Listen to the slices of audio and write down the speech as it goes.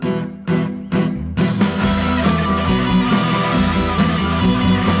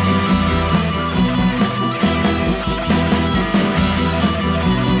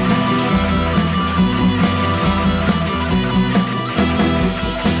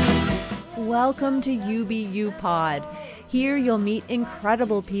Welcome to UBU Pod. Here you'll meet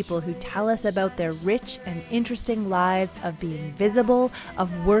incredible people who tell us about their rich and interesting lives of being visible,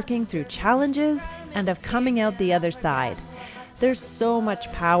 of working through challenges, and of coming out the other side. There's so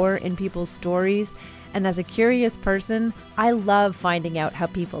much power in people's stories, and as a curious person, I love finding out how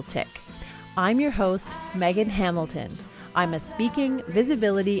people tick. I'm your host, Megan Hamilton. I'm a speaking,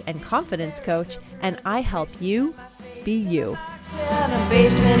 visibility, and confidence coach, and I help you be you. In a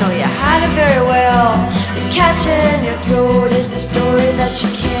basement, oh you hide it very well. The catch in your throat is the story that you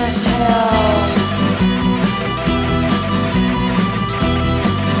can't tell.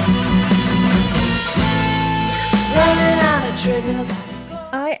 Running on a treadmill.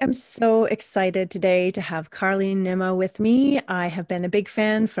 I am so excited today to have Nimmo with me. I have been a big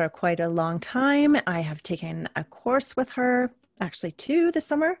fan for quite a long time. I have taken a course with her, actually 2 this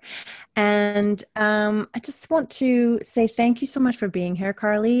summer. And I just want to say thank you so much for being here,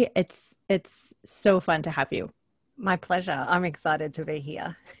 Carly. It's so fun to have you. My pleasure. I'm excited to be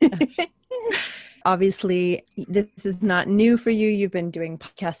here. Obviously, this is not new for you. You've been doing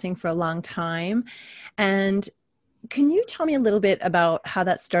podcasting for a long time. And can you tell me a little bit about how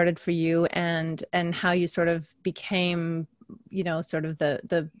that started for you and how you sort of became, you know, sort of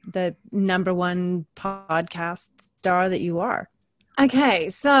the number one podcast star that you are? Okay,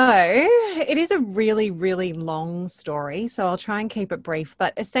 so it is a really, really long story, so I'll try and keep it brief.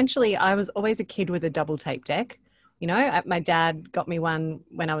 But essentially, I was always a kid with a double tape deck. You know, my dad got me one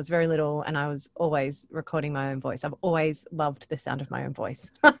when I was very little, and I was always recording my own voice. I've always loved the sound of my own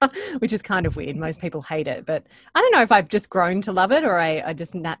voice, which is kind of weird. Most people hate it, but I don't know if I've just grown to love it or I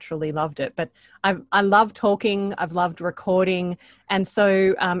just naturally loved it. But I love talking. I've loved recording. And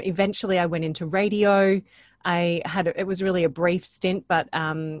so eventually I went into radio. It was really a brief stint, but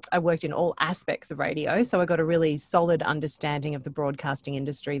I worked in all aspects of radio. So I got a really solid understanding of the broadcasting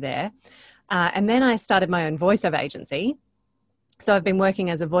industry there. And then I started my own voiceover agency. So I've been working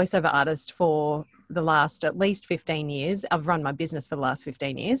as a voiceover artist for the last at least 15 years. I've run my business for the last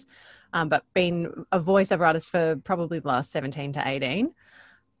 15 years, but been a voiceover artist for probably the last 17 to 18.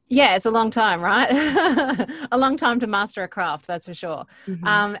 Yeah, it's a long time, right? A long time to master a craft, that's for sure.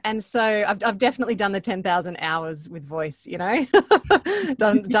 Mm-hmm. And so I've definitely done the 10,000 hours with voice, you know,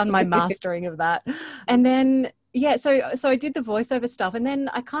 done my mastering of that. And then, yeah, so I did the voiceover stuff, and then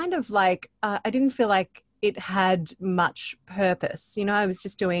I kind of like, I didn't feel like it had much purpose. You know, I was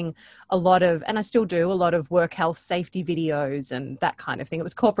just doing a lot of, and I still do a lot of work health safety videos and that kind of thing. It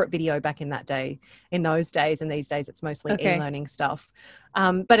was corporate video back in those days. And these days it's mostly e-learning stuff.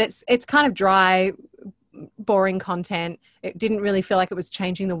 But it's kind of dry, boring content. It didn't really feel like it was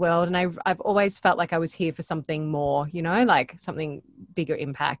changing the world. And I've always felt like I was here for something more, you know, like something bigger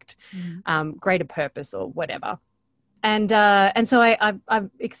impact, greater purpose or whatever. And so I've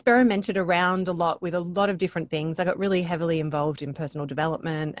experimented around a lot with a lot of different things. I got really heavily involved in personal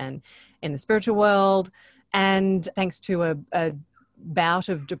development and in the spiritual world. And thanks to a bout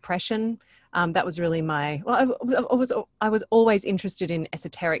of depression, that was really I was always interested in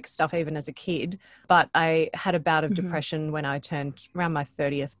esoteric stuff, even as a kid. But I had a bout of depression when I turned around my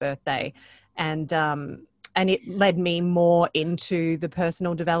 30th birthday. And it led me more into the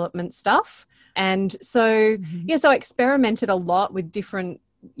personal development stuff. And so, so I experimented a lot with different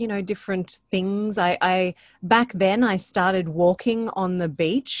things. I back then I started walking on the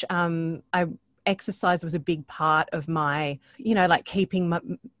beach. Exercise was a big part of my, like keeping my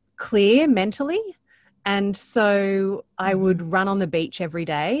clear mentally. And so I would run on the beach every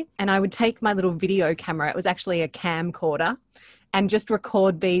day, and I would take my little video camera. It was actually a camcorder, and just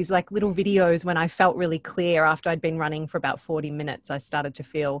record these like little videos when I felt really clear. After I'd been running for about 40 minutes, I started to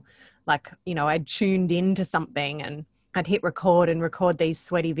feel like, I'd tuned into something, and I'd hit record and record these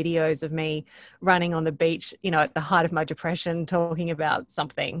sweaty videos of me running on the beach, at the height of my depression, talking about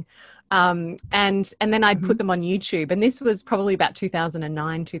something. And then I'd put them on YouTube. And this was probably about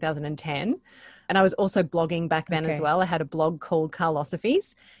 2009, 2010. And I was also blogging back then as well. I had a blog called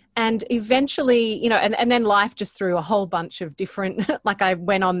Carlosophies. And eventually, and then life just threw a whole bunch of different, like I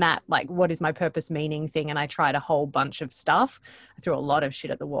went on that, like, what is my purpose meaning thing. And I tried a whole bunch of stuff. I threw a lot of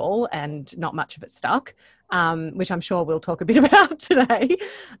shit at the wall and not much of it stuck, which I'm sure we'll talk a bit about today.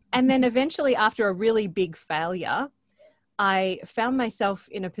 And then eventually, after a really big failure, I found myself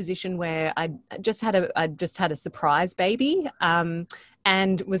in a position where I just had a surprise baby,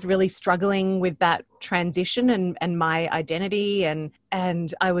 and was really struggling with that transition and my identity,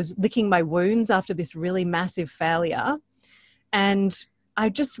 and I was licking my wounds after this really massive failure. And I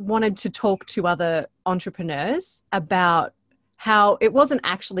just wanted to talk to other entrepreneurs about how it wasn't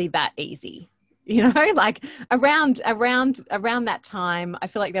actually that easy. you know, like around that time, I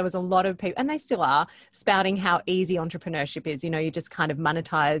feel like there was a lot of people, and they still are, spouting how easy entrepreneurship is. You know, you just kind of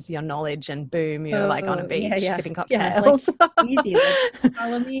monetize your knowledge and boom, you're like on a Oh, yeah, beach yeah. sipping Yeah, like cocktails. easy. Let's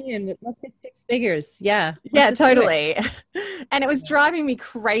follow me and let's get six figures. Yeah, let's Yeah, just do it. totally. And it was driving me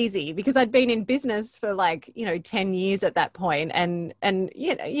crazy because I'd been in business for like, 10 years at that point. And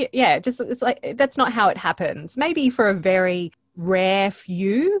yeah, just it's like that's not how it happens. Maybe for a very rare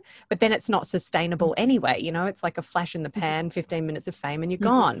few, but then it's not sustainable anyway. It's like a flash in the pan, 15 minutes of fame and you're Mhm.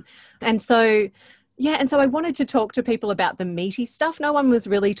 gone. And so yeah, and so I wanted to talk to people about the meaty stuff. No one was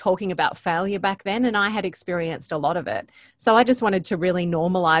really talking about failure back then, and I had experienced a lot of it. So I just wanted to really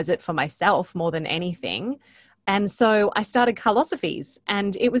normalize it for myself more than anything. And so I started Carlosophies,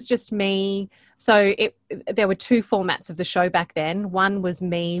 and it was just me. So there were two formats of the show back then. One was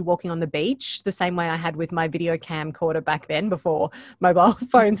me walking on the beach, the same way I had with my video camcorder back then, before mobile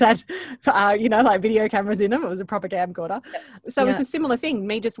phones had, like video cameras in them. It was a proper camcorder. So it was Yeah. a similar thing,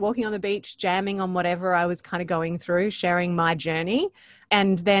 me just walking on the beach, jamming on whatever I was kind of going through, sharing my journey.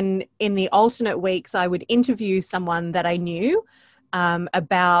 And then in the alternate weeks, I would interview someone that I knew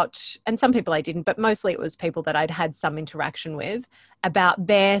about, and some people I didn't, but mostly it was people that I'd had some interaction with, about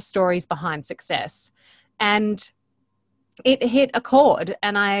their stories behind success. And it hit a chord,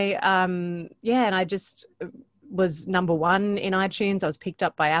 and I just was number one in iTunes. I was picked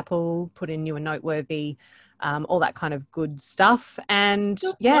up by Apple, put in new and noteworthy, all that kind of good stuff. And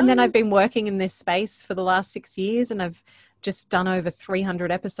So and then I've fun. been working in this space for the last 6 years, and I've just done over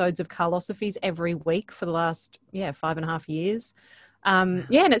 300 episodes of Carlosophies every week for the last 5.5 years. And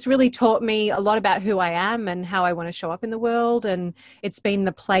it's really taught me a lot about who I am and how I want to show up in the world. And it's been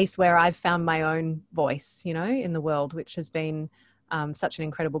the place where I've found my own voice, in the world, which has been such an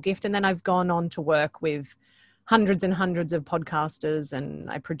incredible gift. And then I've gone on to work with hundreds and hundreds of podcasters, and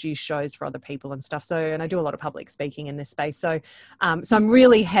I produce shows for other people and stuff. And I do a lot of public speaking in this space. So I'm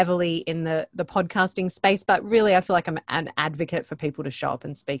really heavily in the podcasting space, but really I feel like I'm an advocate for people to show up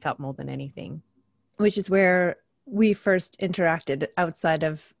and speak up more than anything. Which is where we first interacted outside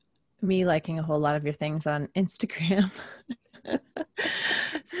of me liking a whole lot of your things on Instagram.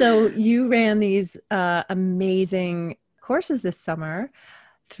 So you ran these amazing courses this summer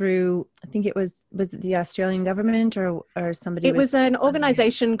through, I think was it the Australian government or somebody? It was an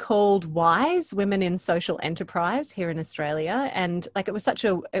organization called WISE, Women in Social Enterprise, here in Australia. And like, it was such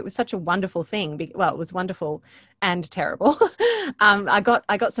a wonderful thing. Well, it was wonderful and terrible. I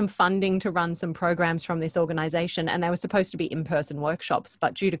got some funding to run some programs from this organization, and they were supposed to be in-person workshops,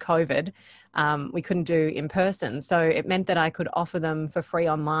 but due to COVID, we couldn't do in person. So it meant that I could offer them for free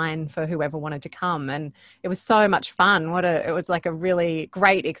online for whoever wanted to come. And it was so much fun. It was like a really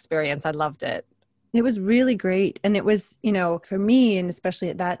great experience. I loved it. It was really great. And it was, for me, and especially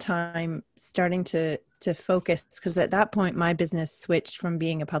at that time, starting to focus, because at that point, my business switched from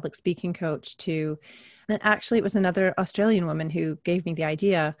being a public speaking coach to, and actually it was another Australian woman who gave me the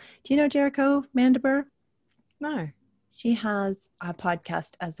idea. Do you know Jericho Mandiber? No. She has a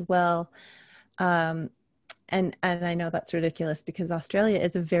podcast as well. And I know that's ridiculous because Australia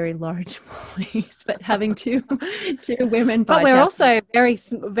is a very large place, but having two women, but we're also very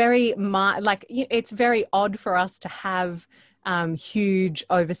like, it's very odd for us to have huge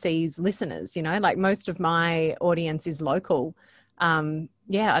overseas listeners. Like, most of my audience is local.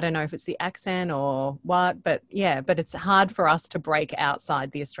 I don't know if it's the accent or what, but it's hard for us to break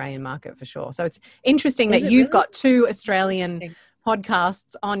outside the Australian market for sure. So it's interesting that you've got two Australian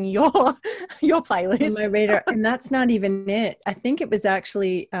podcasts on your playlist. On my radar. And that's not even it. I think it was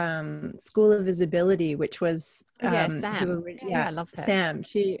actually School of Visibility, which was Sam. I love that. Sam.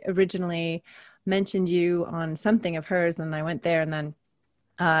 She originally mentioned you on something of hers, and I went there, and then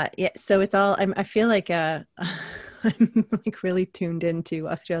so it's all I feel like I'm like really tuned into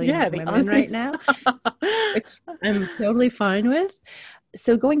Australian women right now, which I'm totally fine with.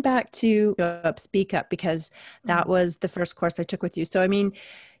 So going back to Speak Up, because that was the first course I took with you. So, I mean,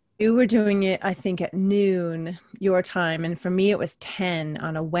 you were doing it, I think, at noon your time. And for me, it was 10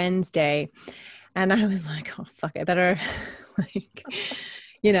 on a Wednesday. And I was like, oh, fuck, I better but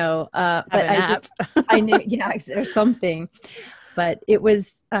I knew, or something. But it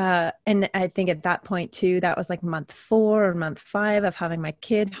was, and I think at that point too, that was like month 4 or month 5 of having my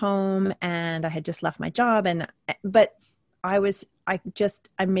kid home, and I had just left my job. But I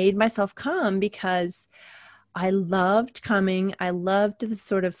made myself come because I loved coming. I loved the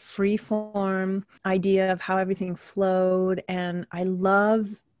sort of free form idea of how everything flowed. And I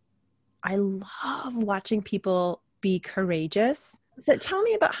love watching people be courageous. So tell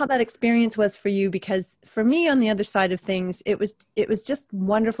me about how that experience was for you, because for me on the other side of things, it was just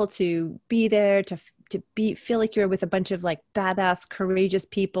wonderful to be there, feel like you're with a bunch of like badass, courageous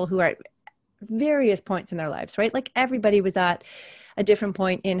people who are at various points in their lives, right? Like everybody was at a different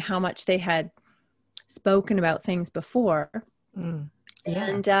point in how much they had spoken about things before. Yeah.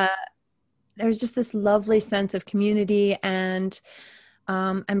 And there's just this lovely sense of community and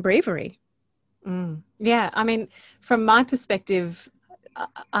bravery. Yeah, I mean, from my perspective,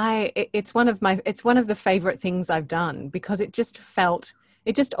 it's one of the favorite things I've done, because it just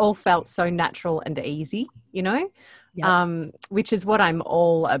all felt so natural and easy, you know, which is what I'm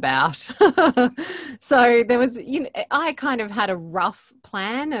all about. So there was, I kind of had a rough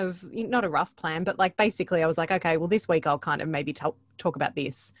plan of, not a rough plan, but like basically I was like, okay, well this week I'll kind of maybe talk about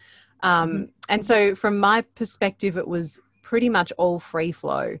this. And so from my perspective, it was pretty much all free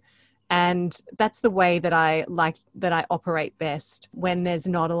flow. And that's the way that I operate best, when there's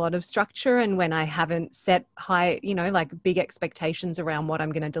not a lot of structure and when I haven't set high, like big expectations around what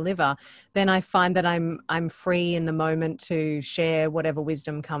I'm going to deliver. Then I find that I'm free in the moment to share whatever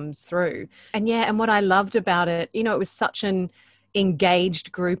wisdom comes through. And yeah, and what I loved about it, it was such an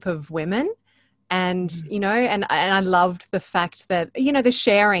engaged group of women. And, and I loved the fact that, the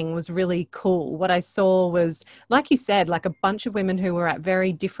sharing was really cool. What I saw was, like you said, like a bunch of women who were at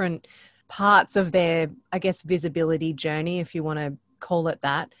very different parts of their, I guess, visibility journey, if you want to call it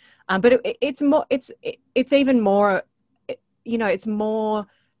that. But it's even more, it's more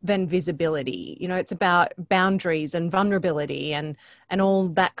than visibility. It's about boundaries and vulnerability and all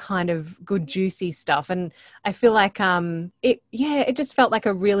that kind of good, juicy stuff. And I feel like it just felt like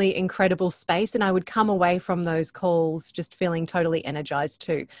a really incredible space. And I would come away from those calls just feeling totally energized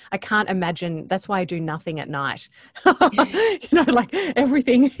too. I can't imagine, that's why I do nothing at night. Like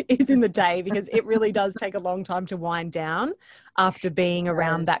everything is in the day, because it really does take a long time to wind down after being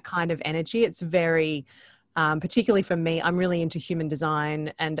around that kind of energy. It's very particularly for me, I'm really into human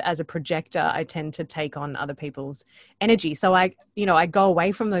design, and as a projector, I tend to take on other people's energy. So I go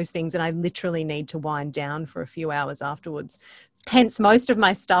away from those things and I literally need to wind down for a few hours afterwards. Hence, most of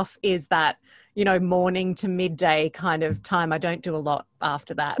my stuff is that, morning to midday kind of time. I don't do a lot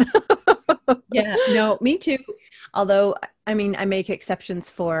after that. Yeah, no, me too. Although, I mean, I make exceptions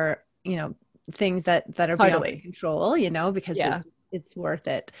for, things that are beyond my control, because it's worth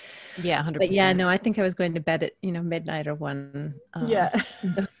it. Yeah, 100%. But yeah, no, I think I was going to bed at, midnight or 1.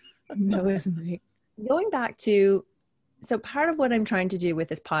 Those nights. Going back to, so part of what I'm trying to do with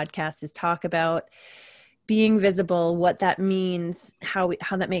this podcast is talk about being visible, what that means, how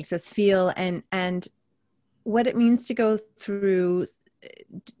that makes us feel, and what it means to go through,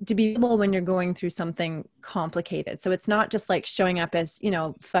 to be able when you're going through something complicated. So it's not just like showing up as,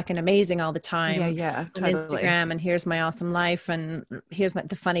 fucking amazing all the time on totally. Instagram, and here's my awesome life, and here's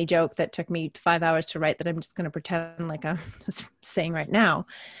the funny joke that took me 5 hours to write that I'm just going to pretend like I'm saying right now.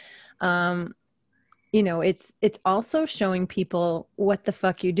 It's also showing people what the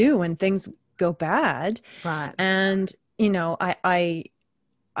fuck you do when things go bad. Right. And, I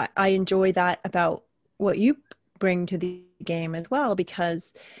enjoy that about what you bring to the game as well,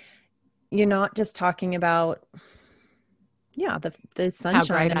 because you're not just talking about the sunshine, how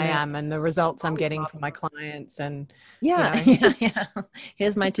great I am and the results I'm getting from my clients, and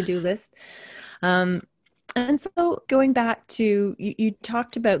here's my to-do list. And so going back to you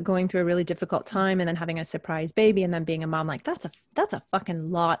talked about going through a really difficult time and then having a surprise baby and then being a mom. Like that's a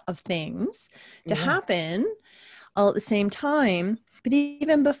fucking lot of things to happen all at the same time. But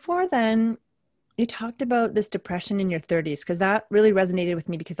even before then, you talked about this depression in your 30s, because that really resonated with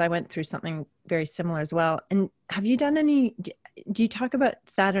me, because I went through something very similar as well. And have you done do you talk about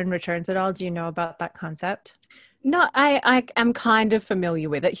Saturn returns at all? Do you know about that concept? No, I am kind of familiar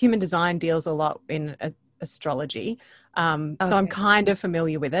with it. Human design deals a lot in astrology. So I'm kind of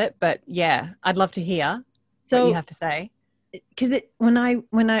familiar with it, but yeah, I'd love to hear what you have to say. Because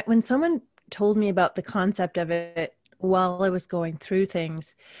when someone told me about the concept of it while I was going through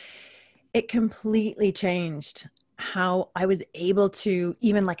things, it completely changed how I was able to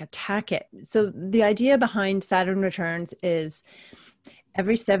even like attack it. So the idea behind Saturn returns is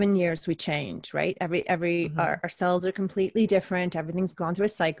every 7 years we change, right? Our cells are completely different. Everything's gone through a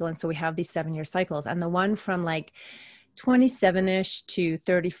cycle. And so we have these 7-year cycles. And the one from like 27-ish to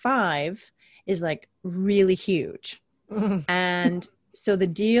 35 is like really huge. And so the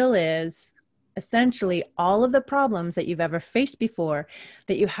deal is essentially all of the problems that you've ever faced before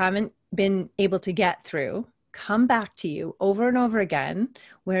that you haven't been able to get through come back to you over and over again,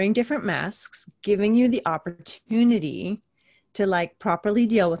 wearing different masks, giving you the opportunity to like properly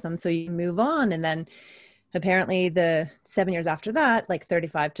deal with them so you move on. And then apparently the 7 years after that, like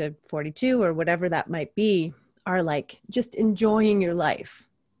 35 to 42 or whatever that might be, are like just enjoying your life.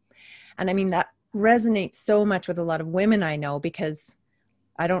 And I mean, that resonates so much with a lot of women I know, because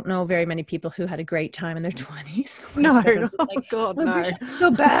I don't know very many people who had a great time in their 20s. No, oh Like, God, I no. wish I could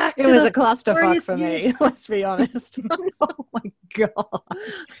go back. It to was the a clusterfuck for years. me, let's be honest. Oh my God.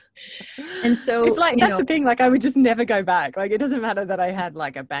 And so, It's like, that's the thing, like I would just never go back. Like it doesn't matter that I had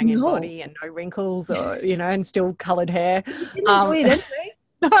like a banging No. body and no wrinkles or, you know, and still colored hair. You didn't enjoy it anyway.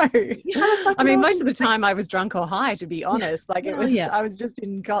 No, You had a I mean, fucking most of the time I was drunk or high, to be honest. Like it Well, was, yeah. I was just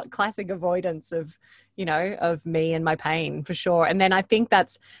in classic avoidance of, you know, of me and my pain for sure. And then I think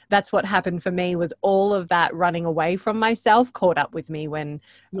that's what happened for me, was all of that running away from myself caught up with me when,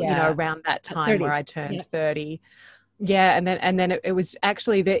 you know, around that time where I turned 30. Yeah. And then it was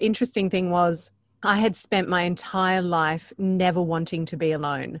actually, the interesting thing was I had spent my entire life never wanting to be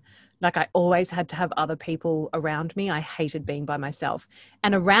alone. Like I always had to have other people around me. I hated being by myself.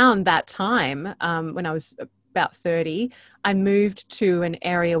 And around that time, when I was about 30, I moved to an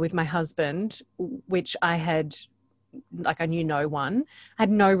area with my husband, which I had, like I knew no one. I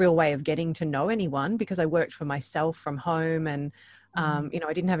had no real way of getting to know anyone because I worked for myself from home, and you know,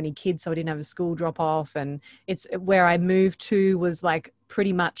 I didn't have any kids, so I didn't have a school drop off. And it's where I moved to was like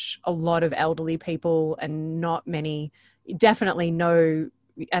pretty much a lot of elderly people and not many, definitely no,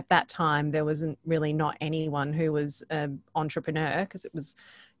 at that time there wasn't really not anyone who was an entrepreneur, because it was,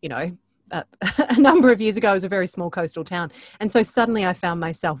 you know, a number of years ago, it was a very small coastal town. And so suddenly I found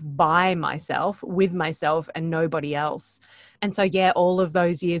myself by myself, with myself and nobody else. And so, yeah, all of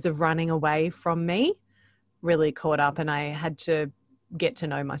those years of running away from me really caught up, and I had to get to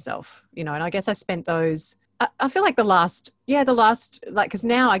know myself, you know. And I guess I spent those, I feel like the last, like, because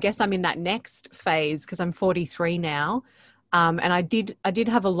now I guess I'm in that next phase, because I'm 43 now. And I did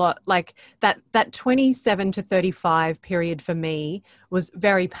have a lot, like that 27 to 35 period for me was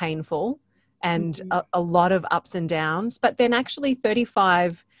very painful, and a lot of ups and downs. But then actually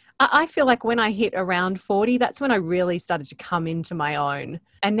 35, I feel like when I hit around 40, that's when I really started to come into my own.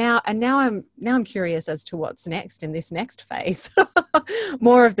 And now I'm curious as to what's next in this next phase.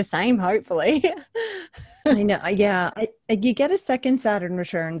 More of the same, hopefully. I know. Yeah. You get a second Saturn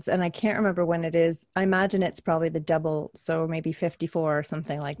returns, and I can't remember when it is. I imagine it's probably the double. So maybe 54 or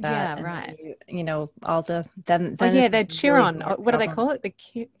something like that. Yeah, right. You know, all the, then yeah, the Chiron. Really What do they call it?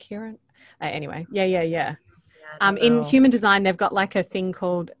 The Chiron? Anyway, yeah. Yeah, In human design, they've got like a thing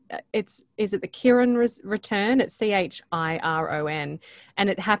called, is it the Chiron return? It's CHIRON. And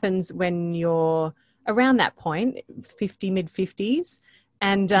it happens when you're around that point, mid 50s.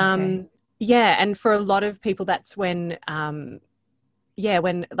 And yeah, and for a lot of people, that's when,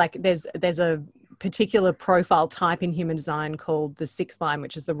 when like there's a particular profile type in human design called the sixth line,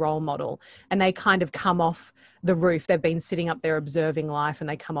 which is the role model. And they kind of come off the roof. They've been sitting up there observing life, and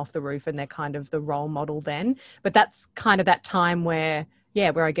they come off the roof, and they're kind of the role model then. But that's kind of that time where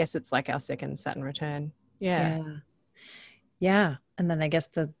I guess it's like our second Saturn return. Yeah. And then I guess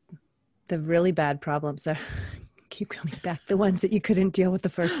the really bad problems are keep coming back, the ones that you couldn't deal with the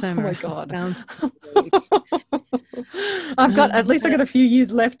first time. Oh my God. I've got a few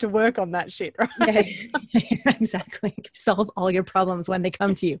years left to work on that shit, right? Yeah, exactly. Solve all your problems when they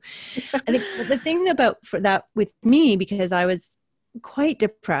come to you. I think the thing for that with me, because I was quite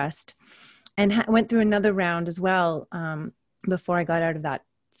depressed and went through another round as well before I got out of that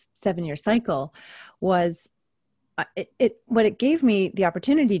 7-year cycle, was what it gave me the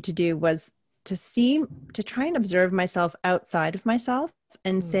opportunity to do was to try and observe myself outside of myself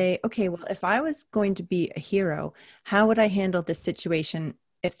and say, okay, well, if I was going to be a hero, how would I handle this situation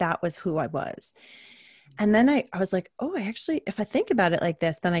if that was who I was? And then I was like, oh, if I think about it like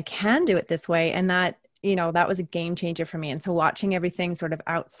this, then I can do it this way. And that, you know, that was a game changer for me. And so watching everything sort of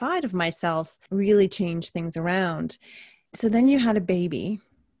outside of myself really changed things around. So then you had a baby.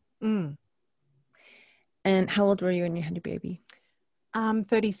 And how old were you when you had a baby?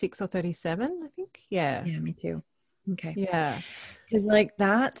 36 or 37, I think. Yeah. Yeah, me too. Okay. Yeah. Because like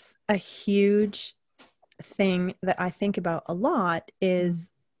that's a huge thing that I think about a lot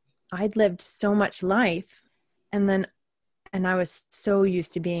is I'd lived so much life and I was so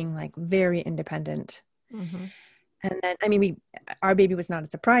used to being like very independent. And then, I mean, our baby was not a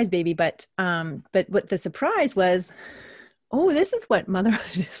surprise baby, but what the surprise was, oh, this is what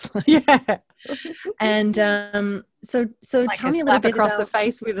motherhood is like. Yeah. And so like tell me a little bit across about the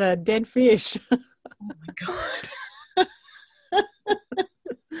face with a dead fish. Oh my God.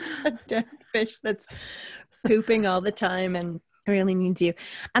 A dead fish that's pooping all the time and really needs you.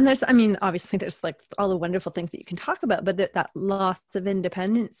 And obviously there's like all the wonderful things that you can talk about, but that loss of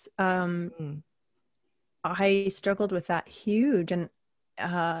independence I struggled with that huge. And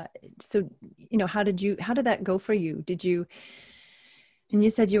uh, so, how did that go for you? And you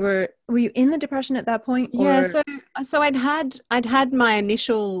said were you in the depression at that point Yeah, or? so I'd had my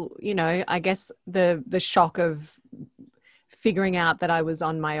initial, I guess the shock of figuring out that I was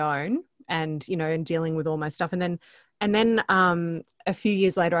on my own and, and dealing with all my stuff. And then a few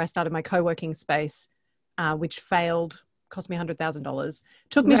years later, I started my co-working space, which failed, cost me $100,000,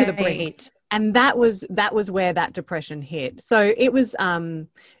 took me to the brink. Right. And that was where that depression hit. So it was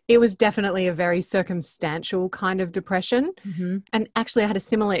definitely a very circumstantial kind of depression. Mm-hmm. And actually, I had a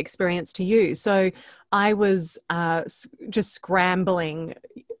similar experience to you. So I was just scrambling,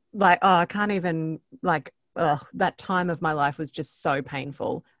 like, oh, I can't even, like, that time of my life was just so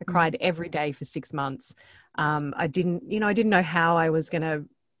painful. I cried every day for 6 months. I didn't know how I was going to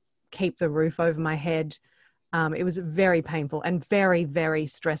keep the roof over my head. It was very painful and very, very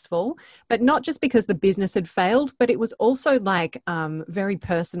stressful, but not just because the business had failed, but it was also like very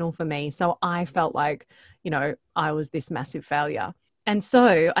personal for me. So I felt like, I was this massive failure. And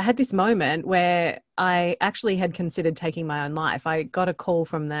so I had this moment where I actually had considered taking my own life. I got a call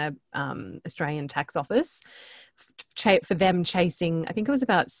from the Australian tax office for them chasing, I think it was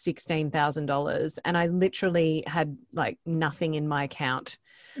about $16,000. And I literally had like nothing in my account.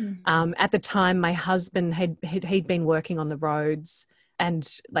 At the time, my husband he'd been working on the roads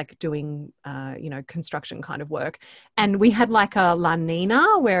and like doing, construction kind of work. And we had like a La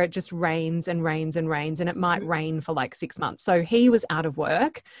Nina where it just rains and rains and rains, and it might rain for like 6 months. So he was out of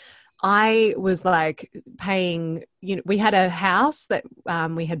work. I was like paying, we had a house that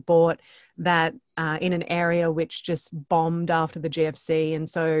we had bought that in an area which just bombed after the GFC. And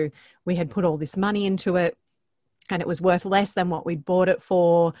so we had put all this money into it, and it was worth less than what we'd bought it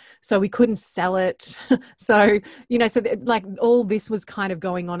for. So we couldn't sell it. So, like all this was kind of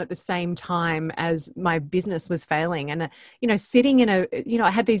going on at the same time as my business was failing. And, sitting in I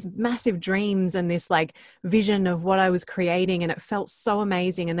had these massive dreams and this like vision of what I was creating, and it felt so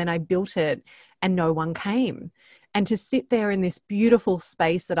amazing. And then I built it and no one came. And to sit there in this beautiful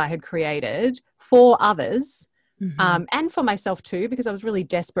space that I had created for others, and for myself too, because I was really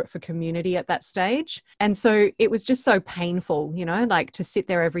desperate for community at that stage. And so it was just so painful, like to sit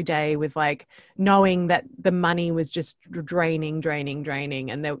there every day with like knowing that the money was just draining.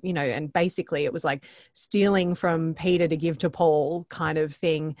 And there, and basically it was like stealing from Peter to give to Paul kind of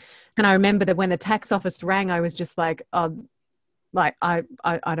thing. And I remember that when the tax office rang, I was just like, oh, like I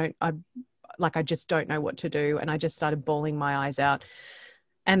just don't know what to do. And I just started bawling my eyes out.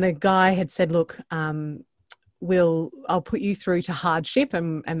 And the guy had said, look, I'll put you through to hardship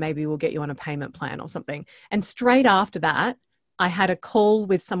and maybe we'll get you on a payment plan or something. And straight after that, I had a call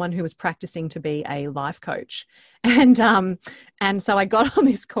with someone who was practicing to be a life coach. And so I got on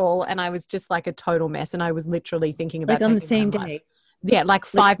this call and I was just like a total mess. And I was literally thinking about Like on the taking my same own life. day. Yeah, like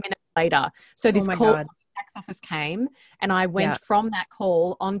 5 minutes later. So this Oh my call God. tax office came, and I went from that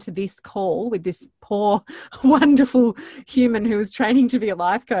call onto this call with this poor, wonderful human who was training to be a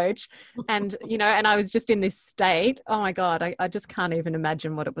life coach. And, and I was just in this state. Oh my God, I just can't even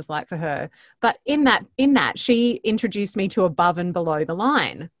imagine what it was like for her. But in that, she introduced me to above and below the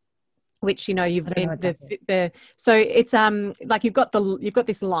line, which you've been so it's like you've got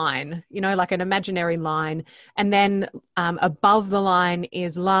this line, like an imaginary line, and then above the line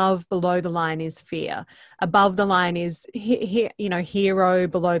is love, below the line is fear, above the line is hero,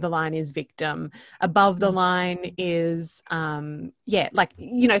 below the line is victim, above the line is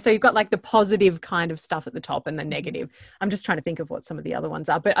so you've got like the positive kind of stuff at the top and the negative. I'm just trying to think of what some of the other ones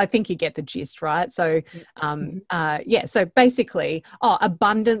are, but I think you get the gist, right? So so basically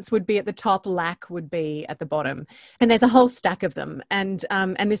abundance would be at the top, lack would be at the bottom, and there's a whole stack of them. And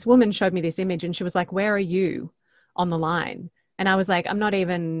this woman showed me this image, and she was like, where are you on the line? And I was like, I'm not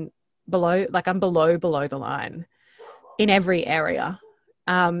even below, like I'm below the line in every area.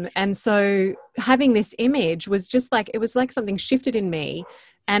 And so having this image was just like, it was like something shifted in me,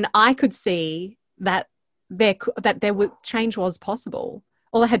 and I could see that change was possible.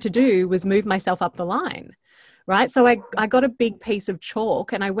 All I had to do was move myself up the line. Right. So I got a big piece of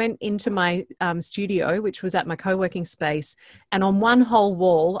chalk, and I went into my studio, which was at my co-working space. And on one whole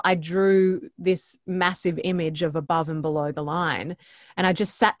wall, I drew this massive image of above and below the line. And I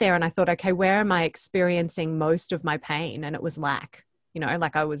just sat there and I thought, okay, where am I experiencing most of my pain? And it was lack,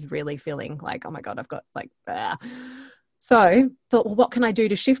 like I was really feeling like, oh my God, I've got like, So thought, well, what can I do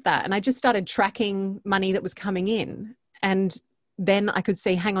to shift that? And I just started tracking money that was coming in. And then I could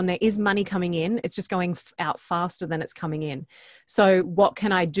see, hang on, there is money coming in. It's just going out faster than it's coming in. So what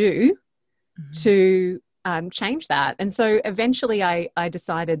can I do to change that. And so eventually I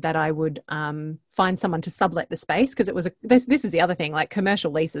decided that I would find someone to sublet the space, because it was this is the other thing, like commercial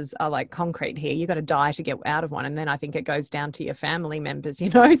leases are like concrete here. You got to die to get out of one, and then I think it goes down to your family members, you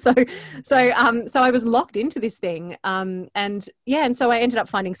know. So I was locked into this thing, and so I ended up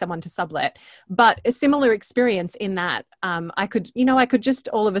finding someone to sublet. But a similar experience in that I could just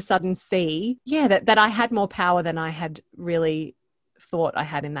all of a sudden see that I had more power than I had really thought I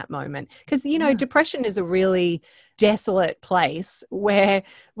had in that moment. Because depression is a really desolate place where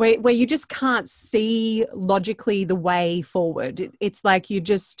you just can't see logically the way forward. It's like you're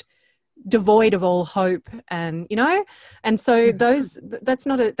just devoid of all hope, and and so that's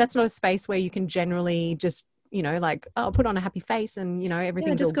not a space where you can generally just like, oh, put on a happy face and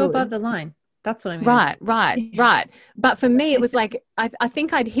everything's just all go good. above the line. That's what I mean. Right. But for me, it was like, I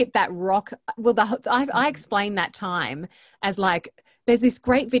think I'd hit that rock. Well, I explained that time as like, there's this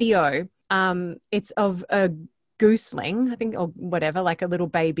great video. It's of a gooseling, I think, or whatever, like a little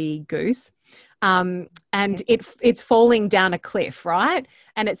baby goose. And it's falling down a cliff, right?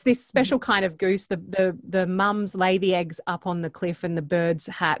 And it's this special kind of goose. The mums lay the eggs up on the cliff and the birds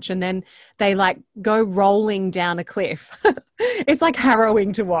hatch, and then they like go rolling down a cliff. It's like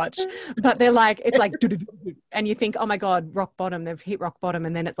harrowing to watch, but it's like, and you think, oh my God, rock bottom, they've hit rock bottom.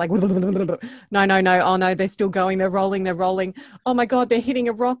 And then it's like, no. Oh no, they're still going. They're rolling. Oh my God, they're hitting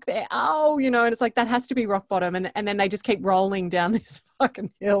a rock there. Oh, and it's like, that has to be rock bottom. And then they just keep rolling down this fucking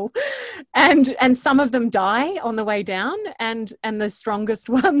hill. And some of them die on the way down, and the strongest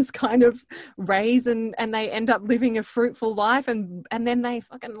ones kind of raise and they end up living a fruitful life, and then they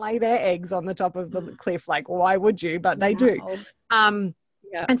fucking lay their eggs on the top of the cliff. Like, why would you? But they do.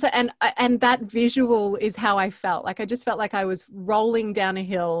 Yeah. And so, and that visual is how I felt. Like, I just felt like I was rolling down a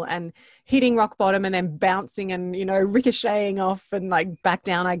hill and hitting rock bottom, and then bouncing and, ricocheting off, and like back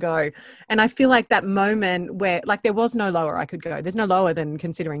down I go. And I feel like that moment where, like, there was no lower I could go. There's no lower than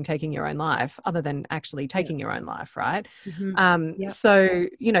considering taking your own life, other than actually taking your own life. Right. Mm-hmm. So,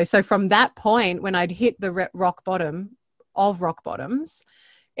 so from that point, when I'd hit the rock bottom of rock bottoms,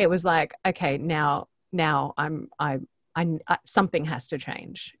 it was like, okay, now something has to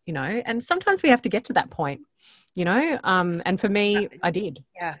change, and sometimes we have to get to that point, and for me, I did.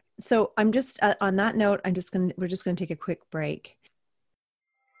 Yeah. So I'm just on that note, we're just going to take a quick break.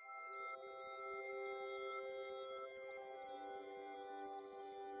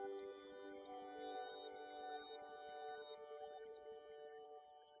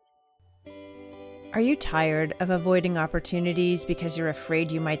 Are you tired of avoiding opportunities because you're afraid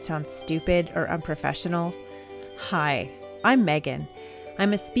you might sound stupid or unprofessional? Hi, I'm Megan.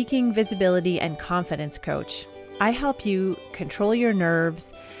 I'm a speaking, visibility, and confidence coach. I help you control your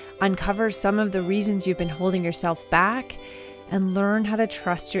nerves, uncover some of the reasons you've been holding yourself back, and learn how to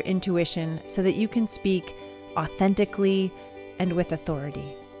trust your intuition so that you can speak authentically and with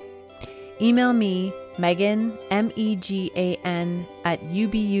authority. Email me, Megan, MEGAN,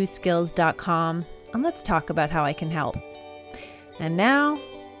 @ubuskills.com, and let's talk about how I can help. And now,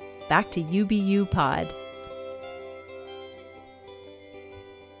 back to UBU Pod.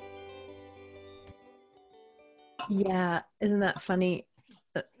 Yeah, isn't that funny?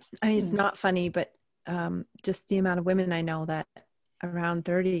 I mean, it's not funny, but just the amount of women I know that around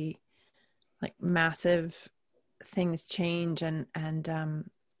 30, like, massive things change, and then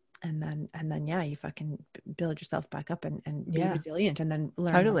you fucking build yourself back up and be resilient, and then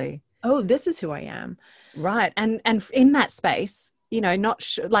learn. Totally. Like, oh, this is who I am. Right. And in that space, I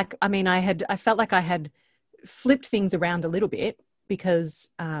felt like I had flipped things around a little bit, because,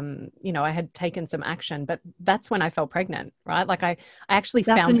 I had taken some action, but that's when I fell pregnant, right? Like, I actually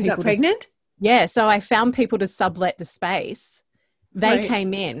that's found when you people got pregnant? So I found people to sublet the space. They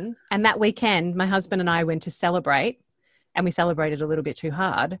came in, and that weekend, my husband and I went to celebrate, and we celebrated a little bit too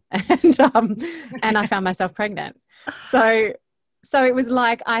hard, and I found myself pregnant. So it was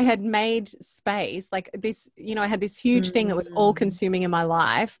like I had made space, like this, I had this huge thing that was all consuming in my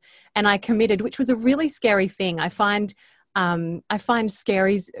life, and I committed, which was a really scary thing. I find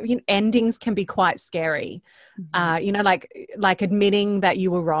scary, endings can be quite scary. Like admitting that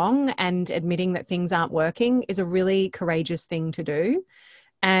you were wrong and admitting that things aren't working is a really courageous thing to do.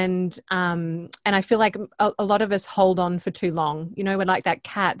 And I feel like a lot of us hold on for too long, we're like that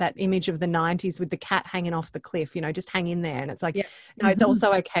cat, that image of the 90s with the cat hanging off the cliff, just hang in there. And it's like, it's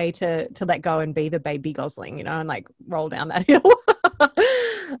also okay to let go and be the baby gosling, and like roll down that hill.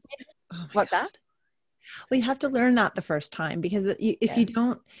 What's that? Well, you have to learn that the first time, because if you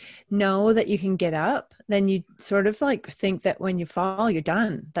don't know that you can get up, then you sort of like think that when you fall, you're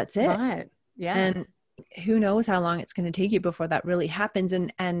done. That's it. Right. Yeah. And who knows how long it's going to take you before that really happens.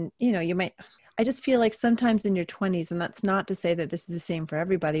 And you might, I just feel like sometimes in your 20s, and that's not to say that this is the same for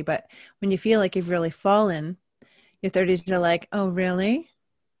everybody, but when you feel like you've really fallen, your 30s are like, oh, really?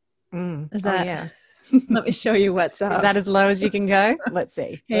 Is that, yeah. let me show you what's up. Is that as low as you can go? Let's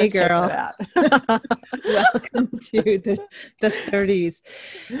see. Hey, Let's girl. check that out. Welcome to the 30s.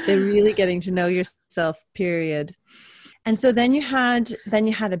 They're really getting to know yourself, period. And so then you had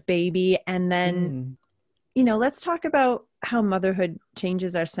a baby, and then, let's talk about how motherhood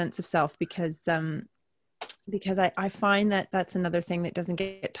changes our sense of self, because I find that that's another thing that doesn't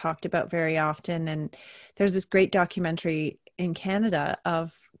get talked about very often. And there's this great documentary in Canada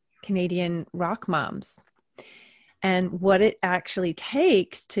of Canadian rock moms and what it actually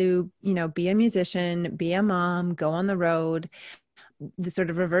takes to, be a musician, be a mom, go on the road, the sort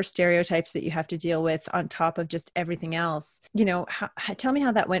of reverse stereotypes that you have to deal with on top of just everything else. Tell me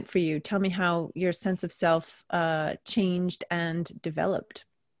how that went for you. Tell me how your sense of self changed and developed.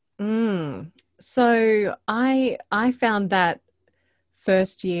 So I found that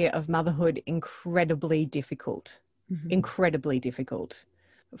first year of motherhood incredibly difficult, incredibly difficult.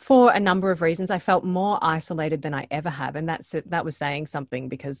 For a number of reasons. I felt more isolated than I ever have. And that was saying something,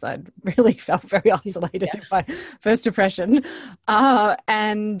 because I'd really felt very isolated in my first depression.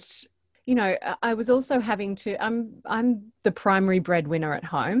 And, I was also having to, I'm the primary breadwinner at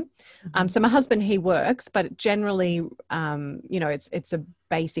home. So my husband, he works, but generally, it's a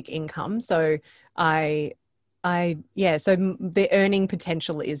basic income. So so the earning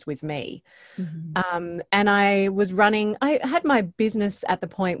potential is with me. And I had my business at the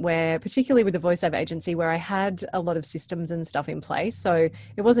point where, particularly with the voiceover agency, where I had a lot of systems and stuff in place. So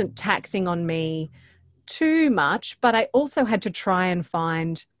it wasn't taxing on me too much, but I also had to try and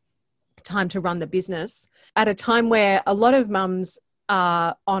find time to run the business at a time where a lot of mums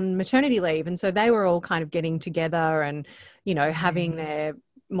are on maternity leave. And so they were all kind of getting together and, having their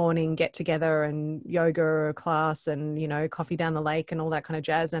morning get together and yoga class and, coffee down the lake and all that kind of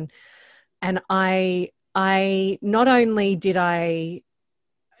jazz. And I not only did I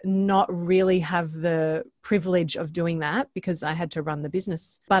not really have the privilege of doing that because I had to run the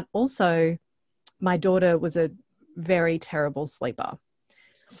business, but also my daughter was a very terrible sleeper.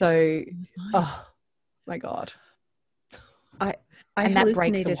 So, oh my God. And that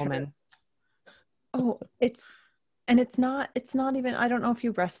breaks a woman. Her. Oh, it's not even, I don't know if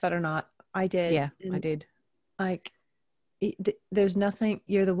you breastfed or not. I did. Yeah, I did. Like, there's nothing,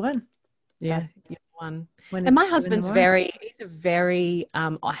 you're the one. Yeah, you're the one. And my husband's he's a very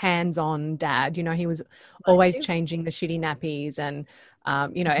hands-on dad. He was always changing the shitty nappies and,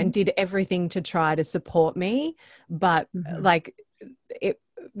 and did everything to try to support me. But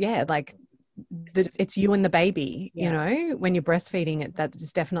it's you and the baby, when you're breastfeeding it, that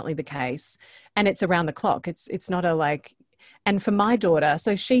is definitely the case. And it's around the clock. It's not and for my daughter,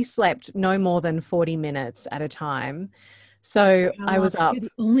 so she slept no more than 40 minutes at a time. So I was up. You're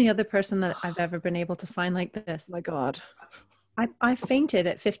the only other person that I've ever been able to find like this. Oh my God. I fainted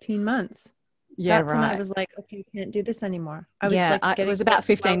at 15 months. Yeah, That's when I was like, okay, I can't do this anymore. It was about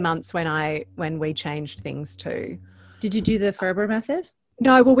 15 months when we changed things too. Did you do the Ferber method?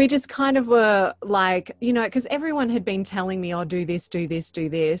 No, well, we just kind of were like, because everyone had been telling me, oh, do this, do this, do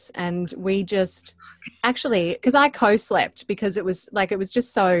this. And we just actually, because I co-slept because it was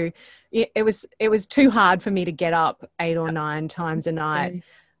just so, it was too hard for me to get up 8 or 9 times a night.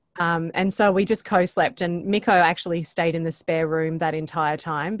 And so we just co-slept, and Mikko actually stayed in the spare room that entire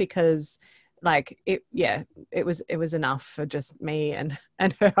time because it was enough for just me and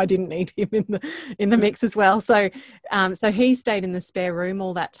her. I didn't need him in the mix as well. So he stayed in the spare room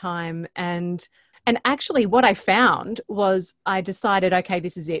all that time. And actually what I found was I decided, okay,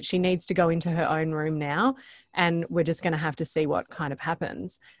 this is it. She needs to go into her own room now, and we're just going to have to see what kind of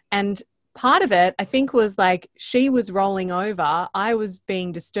happens. And part of it, I think, was she was rolling over. I was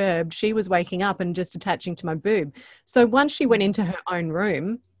being disturbed. She was waking up and just attaching to my boob. So once she went into her own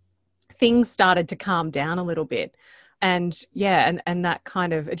room, things started to calm down a little bit. And that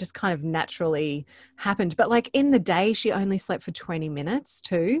it just kind of naturally happened. But in the day, she only slept for 20 minutes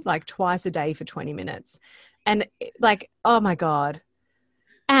too, twice a day for 20 minutes. And oh my God.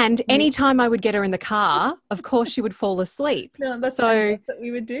 And anytime I would get her in the car, of course she would fall asleep. No, that's what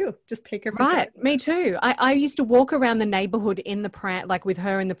we would do. Just take her. Right. Me too. I used to walk around the neighborhood in the pram, with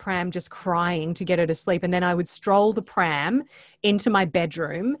her in the pram, just crying to get her to sleep. And then I would stroll the pram into my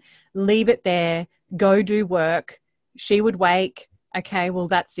bedroom, leave it there, go do work. She would wake. Okay, well,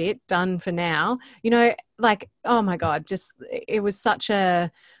 that's it. Done for now. Oh my God, it was such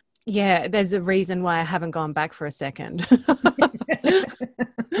a Yeah, there's a reason why I haven't gone back for a second.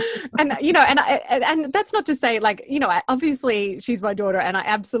 And and that's not to say, like, obviously she's my daughter and I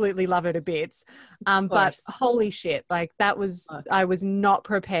absolutely love her to bits. Of But course. holy shit, like I was not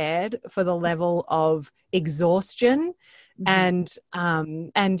prepared for the level of exhaustion Mhm.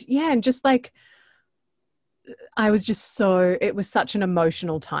 and yeah, and just like it was such an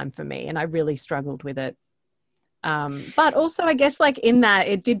emotional time for me and I really struggled with it. But also, I guess, like in that,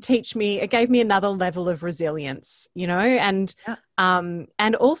 it did teach me, it gave me another level of resilience, Yeah.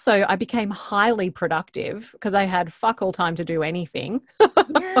 and also I became highly productive because I had fuck all time to do anything.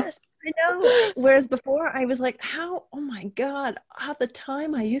 Yes, I know. Whereas before I was like, oh my God, how the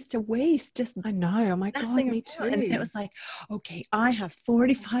time I used to waste just I know. Oh my God, messing me around. And then it too. was like, okay, I have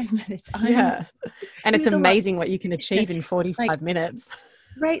 45 minutes. I'm going Yeah. to And do it's the laundry, amazing what you can achieve in like 45 minutes.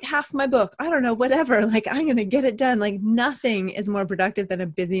 write half my book. I don't know, whatever. Like I'm going to get it done. Like nothing is more productive than a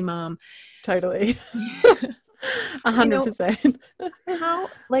busy mom. Totally. You know, 100%. how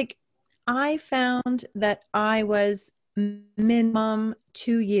like I found that I was minimum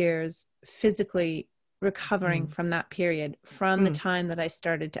 2 years physically recovering Mm, from that period, from the mm, time that I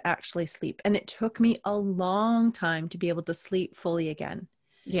started to actually sleep. And it took me a long time to be able to sleep fully again.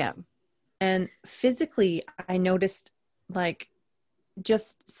 yeah. And physically, I noticed like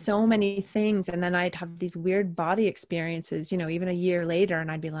just so many things. And then I'd have these weird body experiences, even a year later,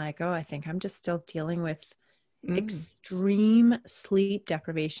 and I'd be like, oh, I think I'm just still dealing with Mm, extreme sleep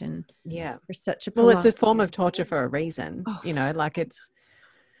deprivation yeah. for such a Well, it's a prolonged form period of of torture time. for a reason, Oh, like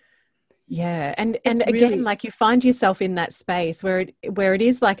yeah. And it's again, really, like you find yourself in that space where it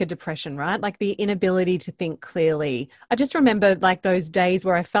is like a depression, right? Like the inability to think clearly. I just remember like those days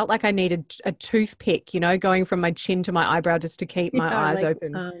where I felt like I needed a toothpick, going from my chin to my eyebrow just to keep my yeah, eyes like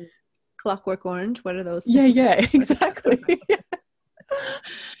open. Clockwork Orange. What are those Yeah, things? yeah, exactly.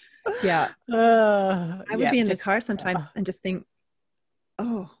 Yeah, I would Yeah, be in the just car sometimes and just think,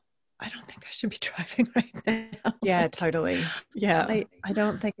 oh, I don't think I should be driving right now. yeah, Like, totally. Yeah. I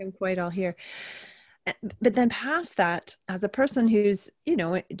don't think I'm quite all here. But then past that, as a person who's,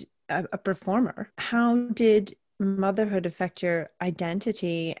 a performer, how did motherhood affect your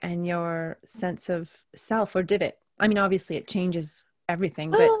identity and your sense of self, or did it? I mean, obviously it changes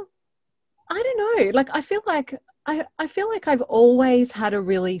everything, but Well, I don't know. Like I feel like I've always had a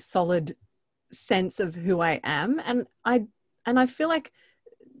really solid sense of who I am and I feel like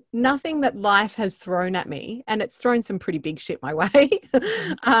nothing that life has thrown at me, and it's thrown some pretty big shit my way.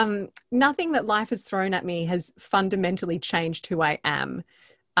 Mhm. Nothing that life has thrown at me has fundamentally changed who I am.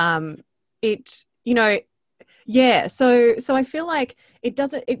 It, yeah. So I feel like it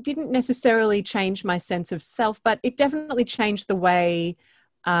didn't necessarily change my sense of self, but it definitely changed the way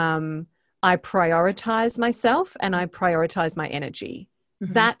um, I prioritize myself and I prioritize my energy.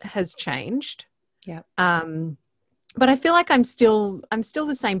 Mhm. That has changed. Yeah. Um, but I feel like I'm still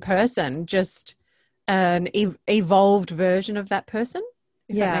the same person, just an evolved version of that person,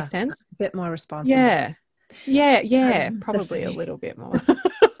 if that Yeah. makes sense. A bit more responsible. Yeah. Yeah, yeah, I'm the probably a same. little bit more.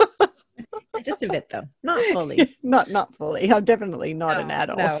 Just a bit though, not fully. Not fully. I'm definitely not an No,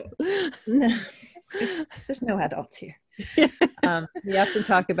 adult. no, no. There's no adults here. We often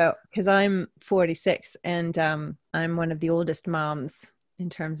talk about, because I'm 46 and I'm one of the oldest moms in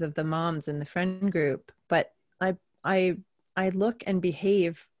terms of the moms in the friend group, but I I I look and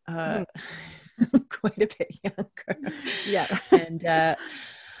behave Mm, quite a bit younger, yeah. and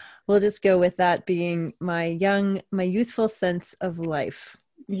we'll just go with that being my youthful sense of life.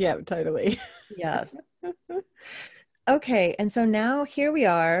 Yeah, totally. Yes. Okay, and so now here we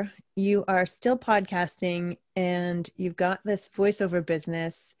are. You are still podcasting and you've got this voiceover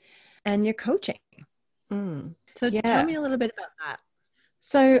business and you're coaching. Mm, So tell yeah. me a little bit about that.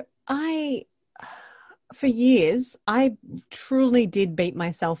 So for years, I truly did beat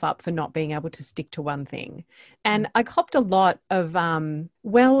myself up for not being able to stick to one thing. And I copped a lot of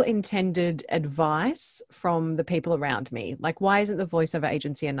well-intended advice from the people around me. Like, why isn't the voiceover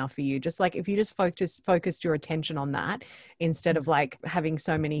agency enough for you? Just like if you just focused your attention on that instead of like having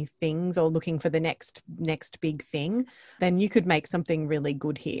so many things or looking for the next big thing, then you could make something really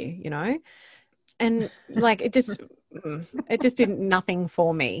good here. And like it just did nothing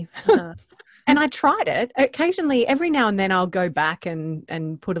for me. Uh-huh. And I tried it occasionally. Every now and then I'll go back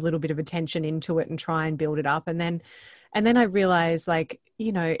and put a little bit of attention into it and try and build it up. And then I realize, like,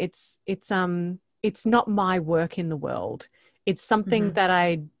 it's not my work in the world. It's something Mhm. that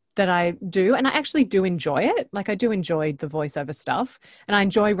I do, and I actually do enjoy it. Like, I do enjoy the voiceover stuff, and I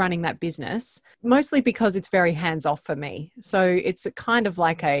enjoy running that business, mostly because it's very hands off for me. So it's kind of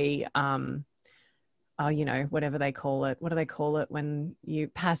like whatever they call it. What do they call it when you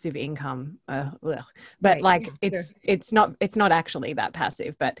passive income? But Right. like Yeah, it's not actually that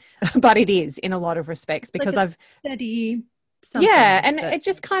passive, but but it is in a lot of respects because like a I've steady yeah, something and that it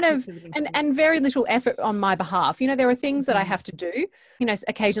just kind keeps of everything and going. and very little effort on my behalf. There are things that I Mhm. have to do.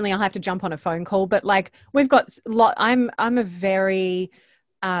 Occasionally I'll have to jump on a phone call, but like we've got lot. I'm a very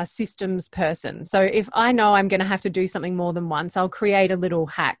systems person. So if I know I'm going to have to do something more than once, I'll create a little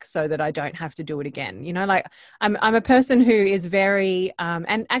hack so that I don't have to do it again. Like I'm a person who is very,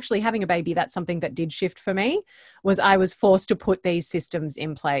 and actually having a baby, that's something that did shift for me, was I was forced to put these systems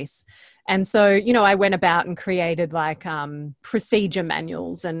in place. And so, I went about and created like procedure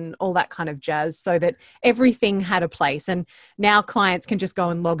manuals and all that kind of jazz so that everything had a place. And now clients can just go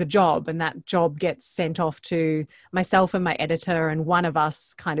and log a job, and that job gets sent off to myself and my editor, and one of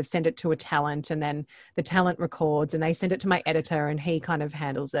us kind of send it to a talent, and then the talent records and they send it to my editor and he kind of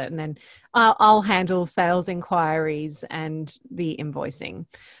handles it. And then I'll handle sales inquiries and the invoicing.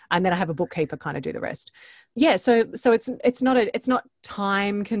 And then I have a bookkeeper kind of do the rest. Yeah, so it's not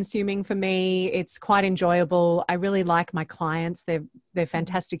time consuming for me. It's quite enjoyable. I really like my clients. They're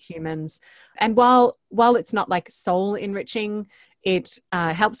fantastic humans. And while it's not like soul enriching, it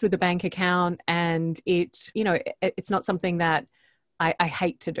helps with the bank account, and it's not something that I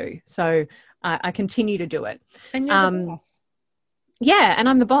hate to do. So I continue to do it. And you're the boss. Yeah, and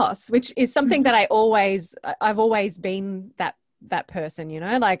I'm the boss, which is something that I've always been that person,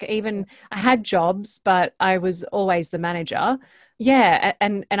 like even I had jobs, but I was always the manager. Yeah.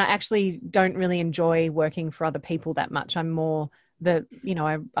 And I actually don't really enjoy working for other people that much. I'm more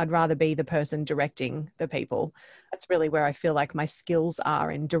I'd rather be the person directing the people. That's really where I feel like my skills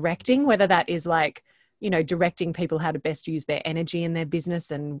are, in directing, whether that is like, directing people how to best use their energy in their business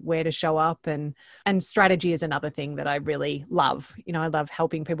and where to show up. And strategy is another thing that I really love. I love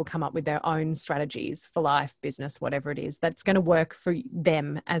helping people come up with their own strategies for life, business, whatever it is that's going to work for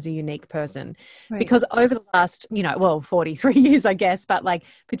them as a unique person. Right. Because over the last, 43 years, I guess, but like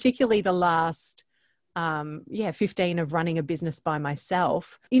particularly the last 15 of running a business by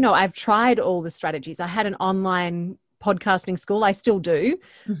myself, I've tried all the strategies. I had an online podcasting school. I still do.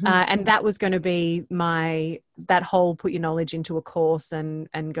 Mm-hmm. And that was going to be that whole put your knowledge into a course and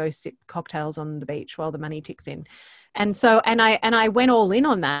go sip cocktails on the beach while the money ticks in. And so, and I went all in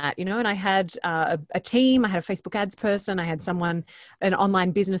on that, and I had a team. I had a Facebook ads person. I had an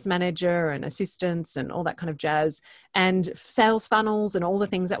online business manager and assistants and all that kind of jazz, and sales funnels and all the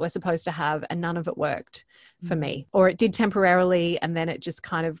things that we're supposed to have. And none of it worked for me, or it did temporarily. And then it just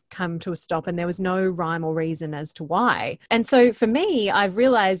kind of come to a stop, and there was no rhyme or reason as to why. And so for me, I've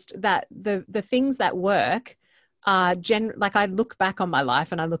realized that the things that work, like I look back on my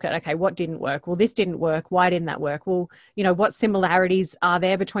life and I look at, okay, what didn't work? Well, this didn't work. Why didn't that work? Well, what similarities are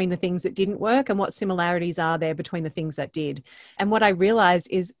there between the things that didn't work, and what similarities are there between the things that did? And what I realize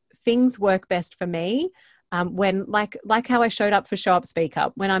is things work best for me when like how I showed up for Show Up Speak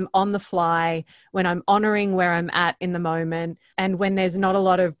Up, when I'm on the fly, when I'm honoring where I'm at in the moment, and when there's not a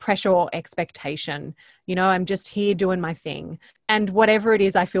lot of pressure or expectation. I'm just here doing my thing, and whatever it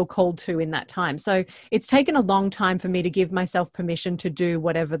is I feel called to in that time. So it's taken a long time for me to give myself permission to do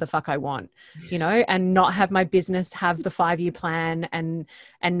whatever the fuck I want, and not have my business have the 5-year plan, and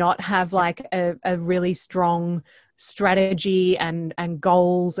not have like a really strong strategy and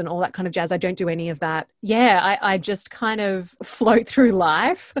goals and all that kind of jazz. I don't do any of that. Yeah, I just kind of float through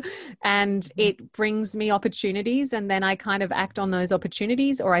life, and it brings me opportunities, and then I kind of act on those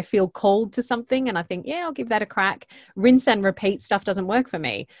opportunities, or I feel called to something and I think, yeah, I'll give that a crack. Rinse and repeat stuff doesn't work for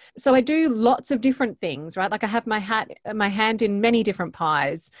me. So I do lots of different things, right? Like I have my hand in many different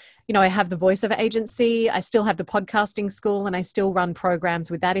pies. I have the voiceover agency. I still have the podcasting school, and I still run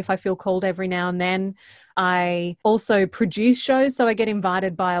programs with that if I feel called every now and then. I also produce shows. So I get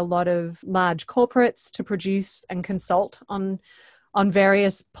invited by a lot of large corporates to produce and consult on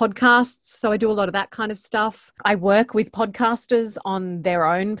various podcasts. So I do a lot of that kind of stuff. I work with podcasters on their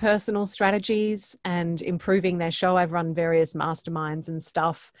own personal strategies and improving their show. I've run various masterminds and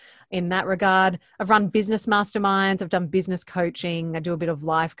stuff in that regard. I've run business masterminds. I've done business coaching. I do a bit of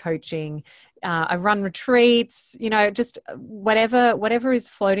life coaching. I run retreats, just whatever is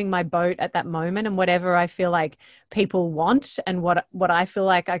floating my boat at that moment, and whatever I feel like people want, and what I feel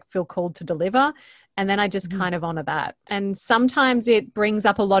like I feel called to deliver. And then I just kind of honor that. And sometimes it brings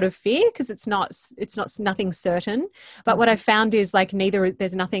up a lot of fear because it's not nothing certain. But what I found is like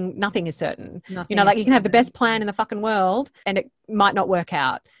nothing is certain. Like you can have the best plan in the fucking world and it might not work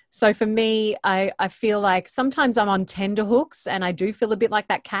out. So for me, I feel like sometimes I'm on tenterhooks, and I do feel a bit like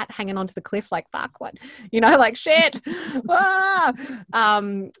that cat hanging onto the cliff, like, fuck, what, like shit. But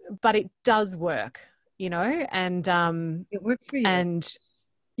it does work. and It works for you. and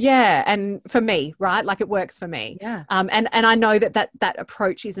yeah, and for me, right? Like it works for me. Yeah. And I know that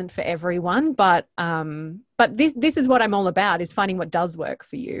approach isn't for everyone, but this is what I'm all about, is finding what does work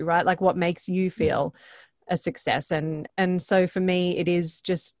for you, right? Like what makes you feel a success. And so for me, it is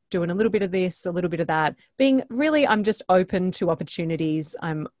just doing a little bit of this, a little bit of that, I'm just open to opportunities.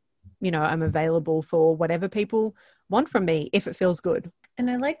 I'm available for whatever people want from me if it feels good.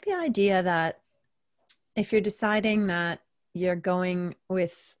 And I like the idea that if you're deciding that you're going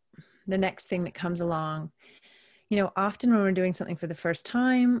with the next thing that comes along, often when we're doing something for the first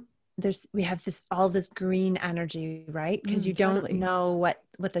time, we have all this green energy, right? Because you don't Totally. know what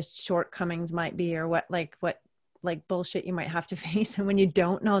the shortcomings might be, or what bullshit you might have to face. And when you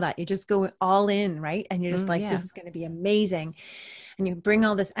don't know that, you just go all in, right? And you're just like, this is going to be amazing. And you bring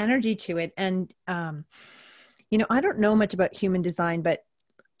all this energy to it. And, I don't know much about human design, but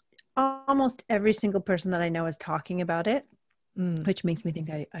almost every single person that I know is talking about it, which makes me think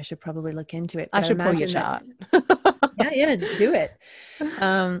I should probably look into it. But I should pull your chart. Yeah, do it.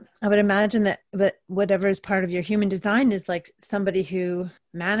 I would imagine that whatever is part of your human design is like somebody who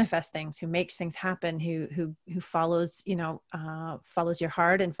manifests things, who makes things happen, who follows, follows your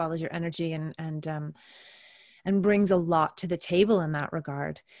heart and follows your energy, and brings a lot to the table in that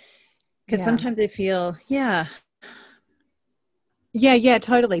regard. Because sometimes I feel, Yeah,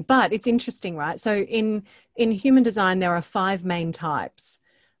 totally. But it's interesting, right? So in human design, there are 5 main types.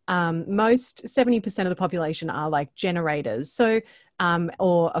 Most 70% of the population are like generators. So,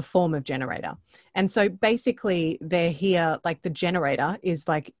 or a form of generator. And so basically they're here, like the generator is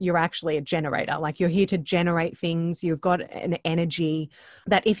like, you're actually a generator. Like you're here to generate things. You've got an energy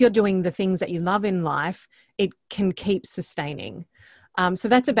that if you're doing the things that you love in life, it can keep sustaining. So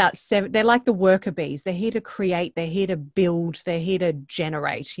that's about 7. They're like the worker bees. They're here to create, they're here to build, they're here to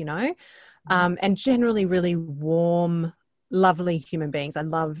generate, and generally really warm, lovely human beings. I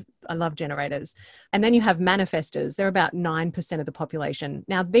love generators. And then you have manifestors. They're about 9% of the population.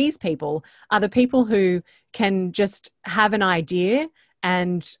 Now, these people are the people who can just have an idea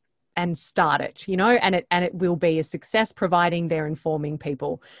and start it, and it will be a success, providing they're informing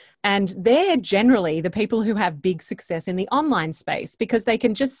people. And they're generally the people who have big success in the online space, because they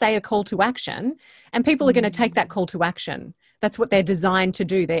can just say a call to action and people are going to take that call to action. That's what they're designed to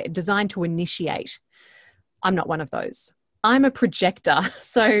do. They're designed to initiate. I'm not one of those. I'm a projector.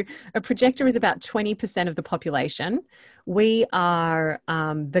 So a projector is about 20% of the population. We are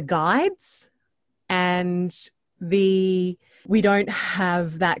the guides, and we don't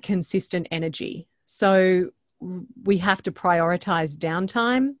have that consistent energy. So we have to prioritize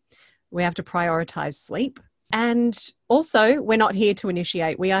downtime. We have to prioritize sleep. And also, we're not here to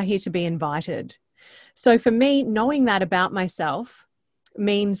initiate. We are here to be invited. So for me, knowing that about myself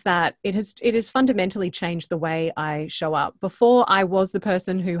means that it has fundamentally changed the way I show up. Before, I was the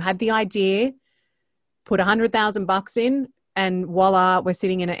person who had the idea, put $100,000 in, and voila, we're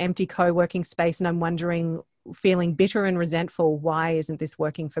sitting in an empty co-working space, and I'm wondering, feeling bitter and resentful, why isn't this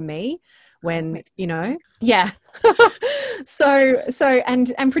working for me? When so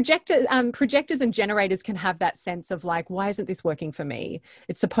projectors and generators can have that sense of like, why isn't this working for me?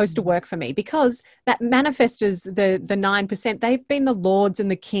 It's supposed to work for me, because that manifestors, the 9%, they've been the lords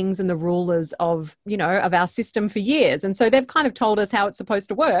and the kings and the rulers of our system for years, and so they've kind of told us how it's supposed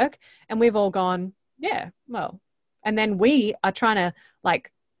to work, and we've all gone, yeah, well, and then we are trying to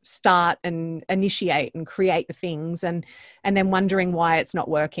like start and initiate and create the things, and then wondering why it's not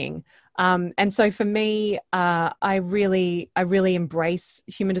working. And so for me, I really embrace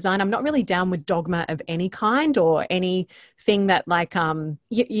human design. I'm not really down with dogma of any kind or anything that like, I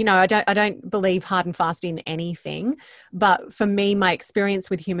don't believe hard and fast in anything. But for me, my experience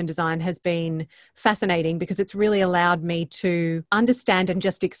with human design has been fascinating, because it's really allowed me to understand and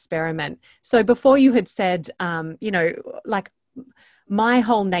just experiment. So before you had said, like, my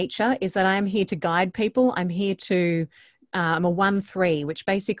whole nature is that I'm here to guide people. I'm here to, I'm a 1-3, which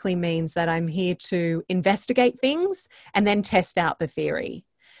basically means that I'm here to investigate things and then test out the theory.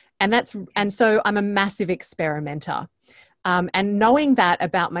 And so I'm a massive experimenter. And knowing that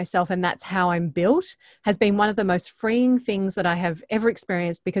about myself, and that's how I'm built, has been one of the most freeing things that I have ever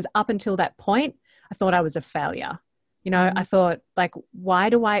experienced, because up until that point, I thought I was a failure. I thought, like, why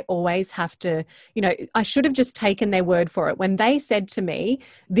do I always have to, I should have just taken their word for it. When they said to me,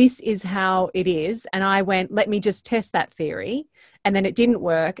 this is how it is, and I went, let me just test that theory. and then it didn't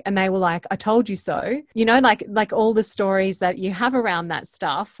work, and they were like, I told you so. You know, like all the stories that you have around that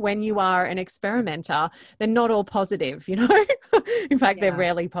stuff when you are an experimenter, they're not all positive, you know. In fact, they're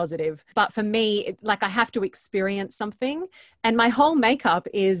rarely positive. But for me, like I have to experience something, and my whole makeup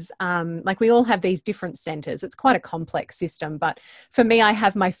is like we all have these different centers. It's quite a complex system, but for me, I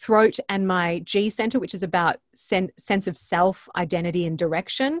have my throat and my G center, which is about sense of self, identity, and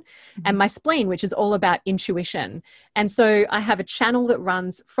direction, and my spleen, which is all about intuition. And so I have a channel that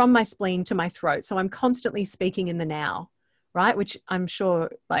runs from my spleen to my throat. So I'm constantly speaking in the now, right? Which I'm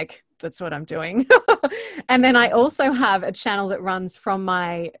sure like that's what I'm doing. And then I also have a channel that runs from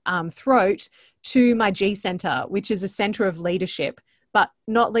my throat to my G center, which is a center of leadership, but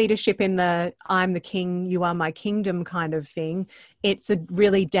not leadership in the I'm the king, you are my kingdom kind of thing. It's a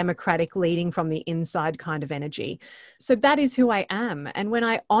really democratic leading from the inside kind of energy. So that is who I am. And when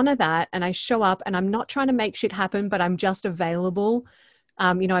I honor that and I show up and I'm not trying to make shit happen, but I'm just available,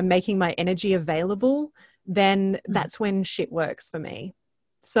 you know, I'm making my energy available, then that's when shit works for me.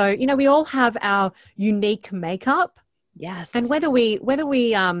 So, you know, we all have our unique makeup. Yes. And whether we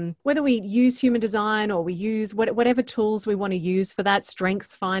use human design or we use whatever tools we want to use for that,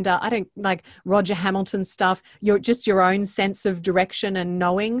 Strengths Finder, I don't like Roger Hamilton stuff, your own sense of direction and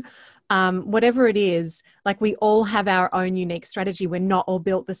knowing, whatever it is, like we all have our own unique strategy. We're not all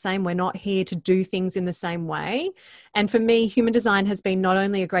built the same. We're not here to do things in the same way. And for me, human design has been not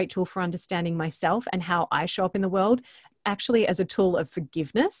only a great tool for understanding myself and how I show up in the world, actually as a tool of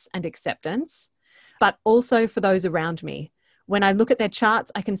forgiveness and acceptance, but also for those around me. When I look at their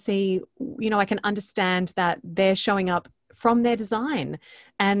charts, I can see, you know, I can understand that they're showing up from their design.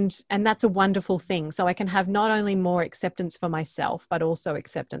 And that's a wonderful thing. So I can have not only more acceptance for myself, but also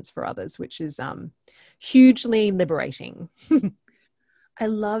acceptance for others, which is hugely liberating. I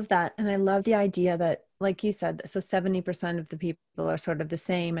love that. And I love the idea that, like you said, so 70% of the people are sort of the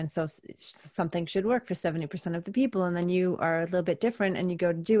same. And so something should work for 70% of the people. And then you are a little bit different and you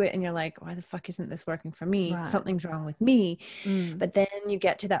go to do it and you're like, why the fuck isn't this working for me? Right. Something's wrong with me. But then you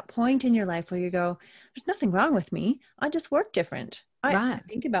get to that point in your life where you go, there's nothing wrong with me. I just work different. I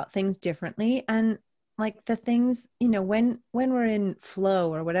think about things differently. And like the things, you know, when we're in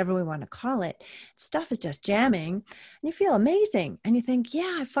flow or whatever we want to call it, stuff is just jamming and you feel amazing and you think,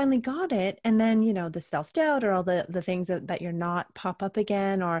 yeah, I finally got it. And then, you know, the self-doubt or all the things that you're not pop up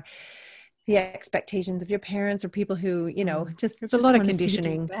again, or the expectations of your parents or people who, you know, there's a lot of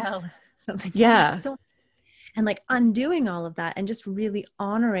conditioning. Something. Yeah. So, and like undoing all of that and just really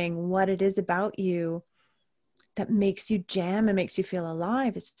honoring what it is about you that makes you jam and makes you feel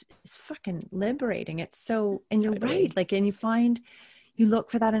alive is fucking liberating. It's so, and you're right. Like, and you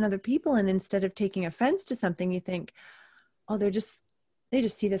look for that in other people. And instead of taking offense to something, you think, oh, they just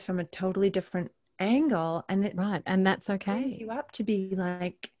see this from a totally different angle. And it and that's okay. brings you up to be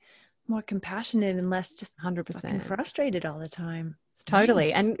like more compassionate and less just 100% frustrated all the time.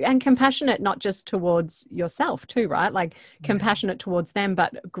 Totally. Nice. And compassionate, not just towards yourself too, right? Like compassionate towards them,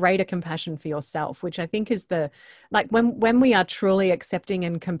 but greater compassion for yourself, which I think is like when we are truly accepting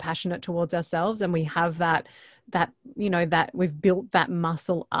and compassionate towards ourselves and we have that, you know, that we've built that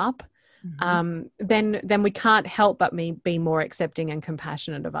muscle up, then we can't help but be more accepting and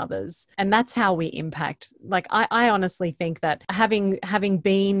compassionate of others. And that's how we impact. Like I honestly think that having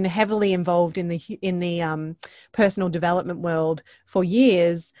been heavily involved in the personal development world for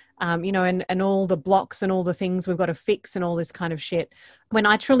years, you know, and all the blocks and all the things we've got to fix and all this kind of shit, when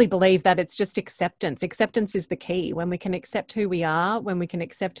I truly believe that it's just acceptance. Acceptance is the key. When we can accept who we are, when we can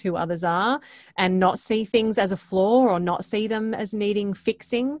accept who others are and not see things as a flaw or not see them as needing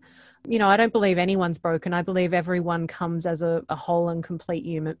fixing. You know, I don't believe anyone's broken. I believe everyone comes as a whole and complete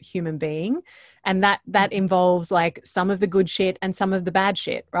human being. And that involves like some of the good shit and some of the bad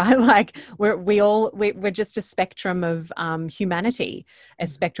shit, right? Like we're just a spectrum of humanity, a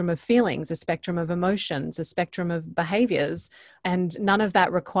spectrum of feelings, a spectrum of emotions, a spectrum of behaviors. And none of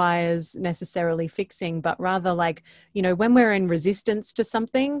that requires necessarily fixing, but rather like, you know, when we're in resistance to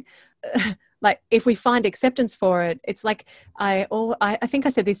something, like if we find acceptance for it, it's like I think I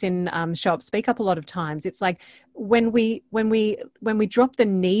said this in Show Up Speak Up a lot of times. It's like when we drop the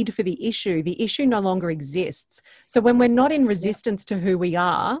need for the issue no longer exists. So when we're not in resistance to who we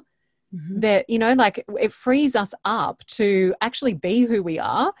are, that, you know, like it frees us up to actually be who we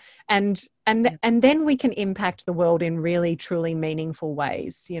are, and then we can impact the world in really truly meaningful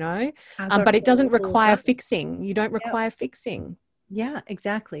ways, you know. But it doesn't require fixing. You don't require fixing. Yeah,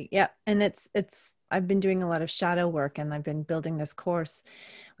 exactly. Yeah. And it's I've been doing a lot of shadow work and I've been building this course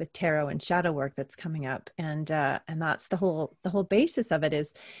with tarot and shadow work that's coming up. And that's the whole basis of it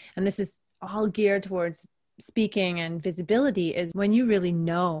is, and this is all geared towards speaking and visibility is when you really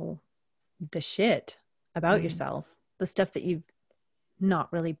know the shit about yourself, the stuff that you've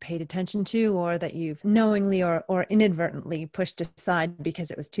not really paid attention to, or that you've knowingly or inadvertently pushed aside because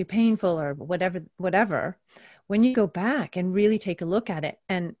it was too painful or whatever. When you go back and really take a look at it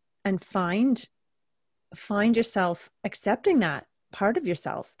and find yourself accepting that part of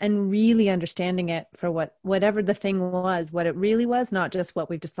yourself and really understanding it for whatever the thing was, what it really was, not just what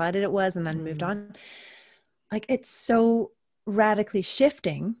we've decided it was and then moved on. Like, it's so radically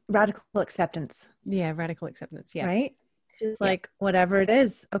shifting, radical acceptance. Yeah, radical acceptance. Yeah. Right? Just like, whatever it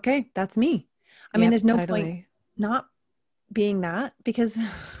is, okay, that's me. I mean, there's no point not being that, because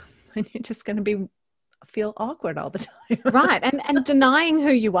you're just going to feel awkward all the time. Right. And denying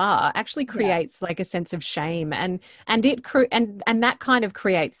who you are actually creates like a sense of shame, and that kind of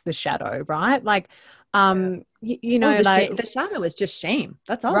creates the shadow, right? Like, you know, the shadow is just shame.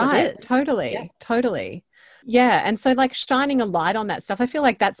 That's all it is. Totally. Yeah. And so, like, shining a light on that stuff, I feel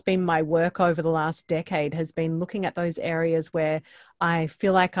like that's been my work over the last decade, has been looking at those areas where I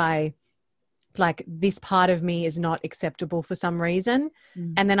feel like this part of me is not acceptable for some reason.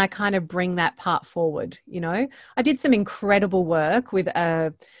 And then I kind of bring that part forward. You know, I did some incredible work with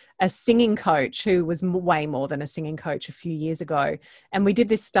a singing coach who was way more than a singing coach a few years ago. And we did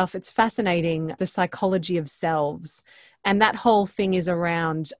this stuff. It's fascinating, the psychology of selves. And that whole thing is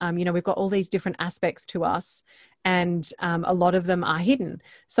around, you know, we've got all these different aspects to us, and a lot of them are hidden.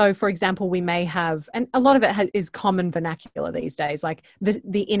 So, for example, we may have, and a lot of it is common vernacular these days, like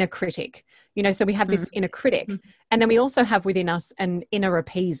the inner critic, you know, so we have this inner critic, and then we also have within us an inner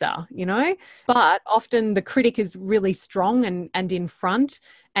appeaser, you know, but often the critic is really strong and in front,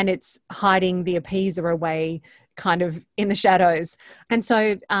 and it's hiding the appeaser away kind of in the shadows. And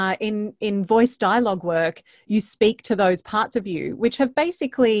so in voice dialogue work, you speak to those parts of you, which have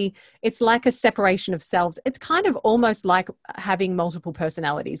basically, it's like a separation of selves. It's kind of almost like having multiple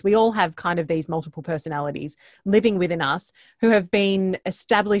personalities. We all have kind of these multiple personalities living within us who have been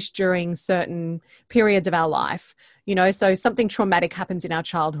established during certain periods of our life. You know, so something traumatic happens in our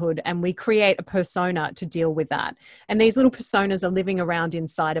childhood and we create a persona to deal with that. And these little personas are living around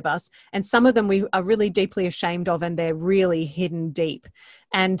inside of us. And some of them we are really deeply ashamed of, and they're really hidden deep.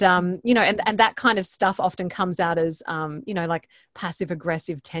 And, you know, and that kind of stuff often comes out as, you know, like passive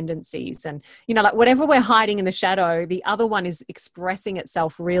aggressive tendencies. And, you know, like whatever we're hiding in the shadow, the other one is expressing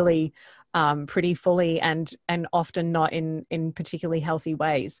itself really pretty fully and often not in particularly healthy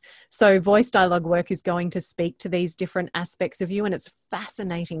ways. So voice dialogue work is going to speak to these different aspects of you, and it's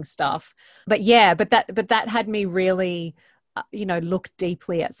fascinating stuff. But that had me really you know, look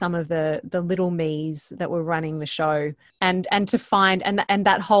deeply at some of the little me's that were running the show, and to find, and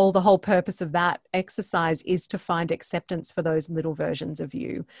the whole purpose of that exercise is to find acceptance for those little versions of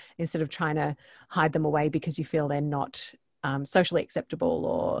you, instead of trying to hide them away because you feel they're not socially acceptable,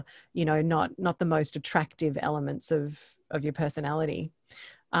 or, you know, not the most attractive elements of your personality.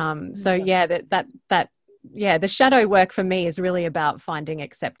 So yeah, the shadow work for me is really about finding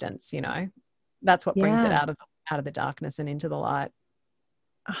acceptance. You know, that's what brings it out of the darkness and into the light.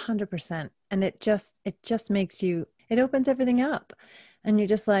 100%. And it just makes you, it opens everything up, and you're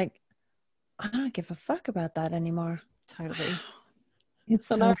just like, I don't give a fuck about that anymore. Totally. It's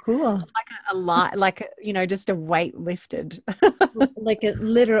so cool. It's like a lot, like, you know, just a weight lifted. Like a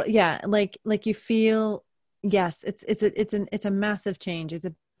literal, yeah. Like you feel, yes, it's a massive change. It's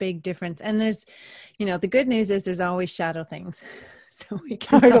a big difference. And there's, you know, the good news is there's always shadow things. So we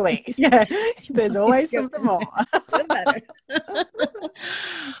can there's always something more. Better.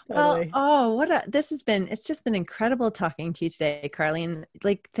 Well, it's just been incredible talking to you today, Carly. And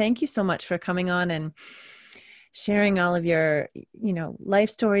like, thank you so much for coming on and sharing all of your, you know, life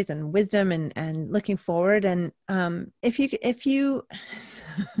stories and wisdom, and looking forward. And if you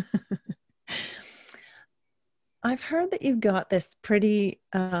I've heard that you've got this pretty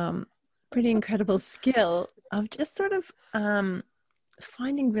incredible skill of just sort of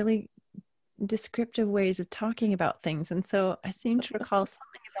finding really descriptive ways of talking about things. And so I seem to recall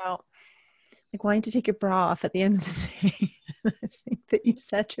something about like wanting to take your bra off at the end of the day. I think that you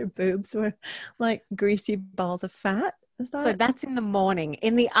said your boobs were like greasy balls of fat. So that's in the morning.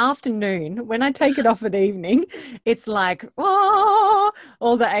 In the afternoon, when I take it off at evening, it's like, oh,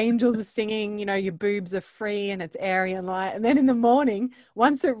 all the angels are singing, you know, your boobs are free and it's airy and light. And then in the morning,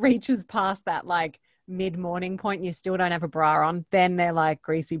 once it reaches past that like mid-morning point and you still don't have a bra on, then they're like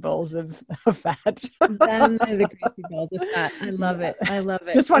greasy balls of fat. Then they're the greasy balls of fat. I love it.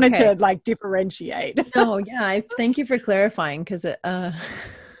 Just wanted to like differentiate. No, yeah. Thank you for clarifying, because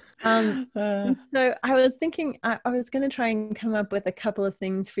So I was thinking I was going to try and come up with a couple of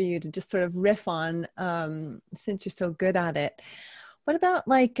things for you to just sort of riff on, since you're so good at it. What about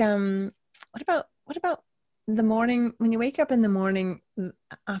like, what about the morning when you wake up in the morning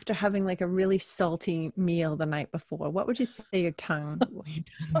after having like a really salty meal the night before? What would you say your tongue's like?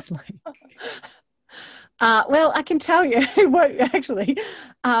 Well, I can tell you what actually,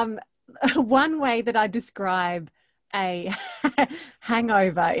 one way that I describe a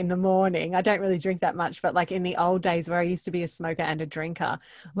hangover in the morning, I don't really drink that much, but like in the old days where I used to be a smoker and a drinker,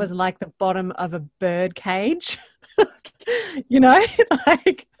 was like the bottom of a bird cage, you know,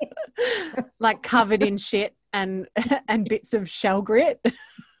 like, like covered in shit and bits of shell grit.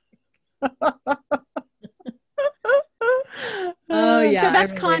 Oh yeah. So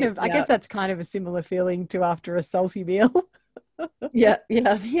that's kind of, I guess that's kind of a similar feeling to after a salty meal. Yeah.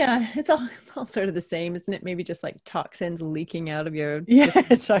 It's all sort of the same, isn't it? Maybe just like toxins leaking out of your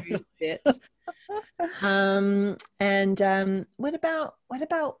totally. bits. What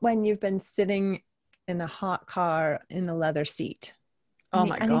about when you've been sitting in a hot car in a leather seat? Oh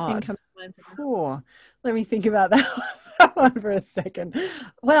my God. Come to mind for Cool. Let me think about that one for a second.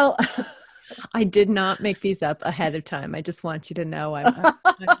 Well, I did not make these up ahead of time. I just want you to know I'm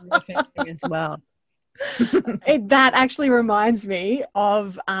riffing as well. That actually reminds me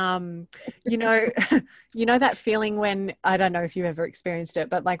of, you know, that feeling when, I don't know if you've ever experienced it,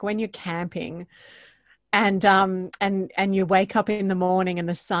 but like when you're camping and you wake up in the morning and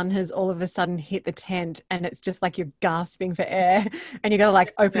the sun has all of a sudden hit the tent and it's just like you're gasping for air and you got to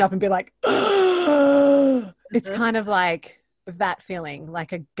like open up and be like, it's kind of like that feeling,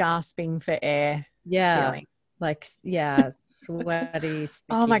 like a gasping for air feeling. Like, sweaty. Sticky,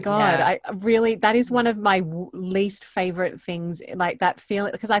 oh my God. I really, that is one of my least favorite things, like that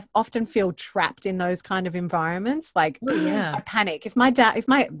feeling, because I often feel trapped in those kind of environments. Like, I panic. If my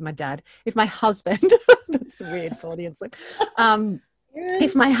husband, that's weird for audience. Like,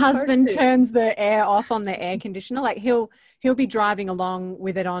 if my husband turns the air off on the air conditioner, like he'll be driving along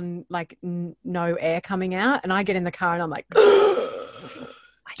with it on, like no air coming out. And I get in the car and I'm like,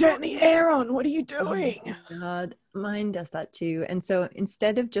 turn the air on. What are you doing? Oh my God, mine does that too. And so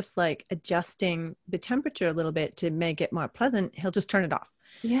instead of just like adjusting the temperature a little bit to make it more pleasant, he'll just turn it off.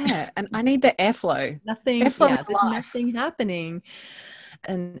 Yeah. And I need the airflow. There's Nothing happening.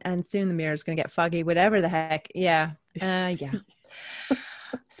 And soon the mirror is going to get foggy, whatever the heck. Yeah.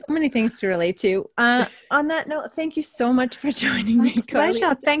 So many things to relate to. On that note, thank you so much for joining me, Carly.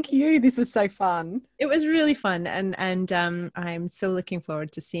 Pleasure. Thank you. This was so fun. It was really fun. And I'm so looking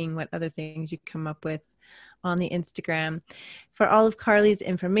forward to seeing what other things you come up with on the Instagram. For all of Carly's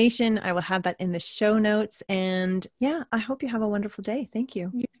information, I will have that in the show notes. And yeah, I hope you have a wonderful day. Thank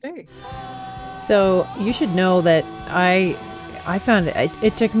you. You too. So you should know that I found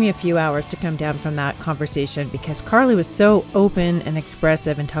it took me a few hours to come down from that conversation because Carly was so open and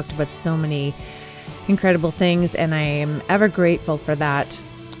expressive and talked about so many incredible things. And I am ever grateful for that,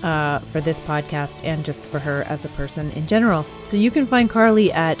 for this podcast and just for her as a person in general. So you can find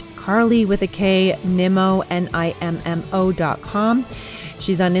Carly at Carly with a K, Nimmo, NIMMO.com.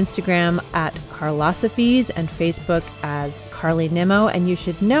 She's on Instagram at Carlosophies and Facebook as Carly Nimmo. And you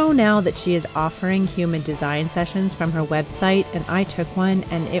should know now that she is offering human design sessions from her website. And I took one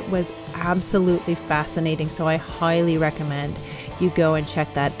and it was absolutely fascinating. So I highly recommend you go and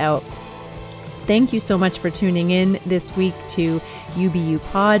check that out. Thank you so much for tuning in this week to UBU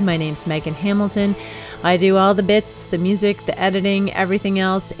Pod. My name's Megan Hamilton. I do all the bits, the music, the editing, everything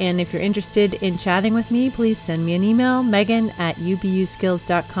else. And if you're interested in chatting with me, please send me an email,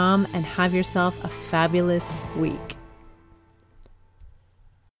 megan@ubuskills.com, and have yourself a fabulous week.